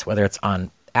comments, whether it's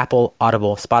on Apple,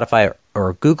 Audible, Spotify,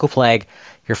 or Google Play.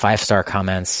 Your 5-star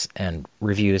comments and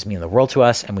reviews mean the world to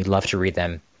us, and we'd love to read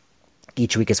them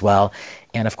each week as well.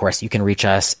 And of course, you can reach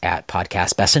us at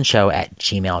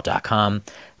podcastbestinshow@gmail.com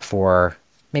for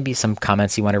maybe some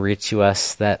comments you want to read to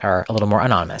us that are a little more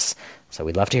anonymous. So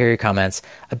we'd love to hear your comments.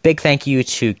 A big thank you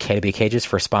to KW Cages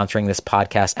for sponsoring this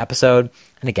podcast episode.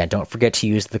 And again, don't forget to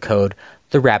use the code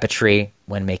TheRabbitry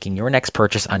when making your next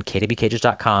purchase on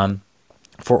kwcages.com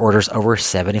for orders over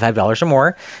 $75 or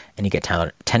more, and you get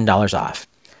 $10 off.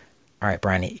 All right,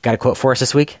 Brian, you got a quote for us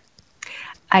this week?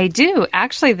 I do.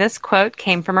 Actually, this quote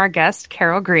came from our guest,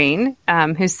 Carol Green,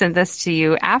 who sent this to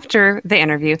you after the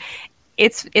interview.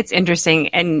 It's interesting,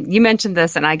 and you mentioned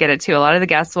this, and I get it too. A lot of the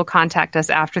guests will contact us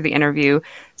after the interview.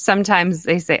 Sometimes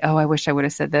they say, "Oh, I wish I would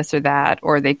have said this or that,"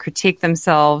 or they critique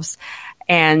themselves.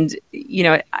 And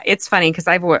it's funny because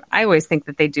I always think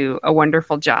that they do a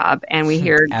wonderful job, and we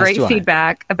hear great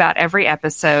feedback about every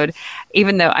episode.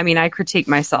 Even though, I critique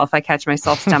myself, I catch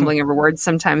myself stumbling over words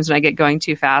sometimes when I get going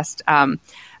too fast.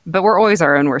 But we're always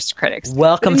our own worst critics.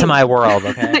 Welcome to my world,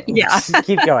 okay? Yeah.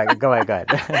 Keep going. Go ahead.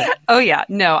 Oh, yeah.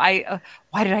 No,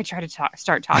 why did I try to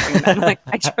start talking about it?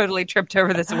 I totally tripped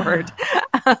over this word.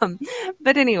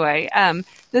 But anyway,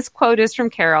 this quote is from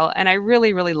Carol, and I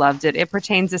really, really loved it. It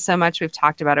pertains to so much we've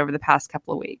talked about over the past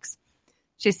couple of weeks.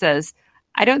 She says,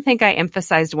 "I don't think I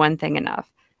emphasized one thing enough.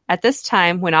 At this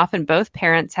time, when often both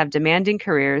parents have demanding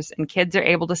careers and kids are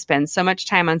able to spend so much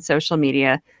time on social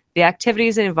media, the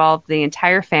activities that involve the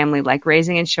entire family, like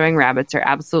raising and showing rabbits, are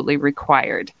absolutely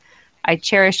required. I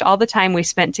cherished all the time we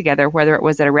spent together, whether it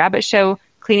was at a rabbit show,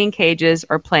 cleaning cages,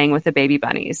 or playing with the baby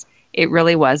bunnies. It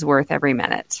really was worth every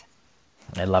minute.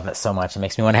 I love it so much. It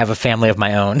makes me want to have a family of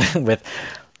my own with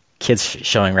kids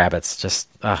showing rabbits. Just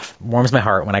warms my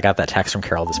heart when I got that text from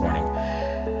Carol this morning.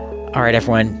 All right,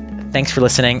 everyone. Thanks for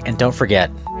listening. And don't forget,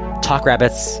 talk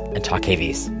rabbits and talk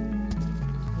KVs.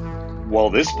 While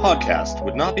this podcast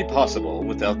would not be possible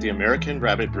without the American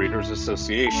Rabbit Breeders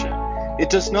Association, it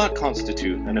does not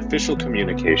constitute an official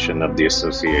communication of the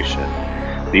association.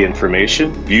 The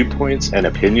information, viewpoints, and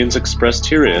opinions expressed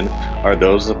herein are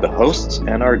those of the hosts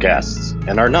and our guests,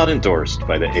 and are not endorsed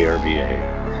by the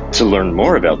ARBA. To learn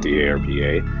more about the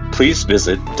ARBA, please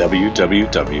visit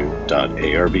www.arba.net.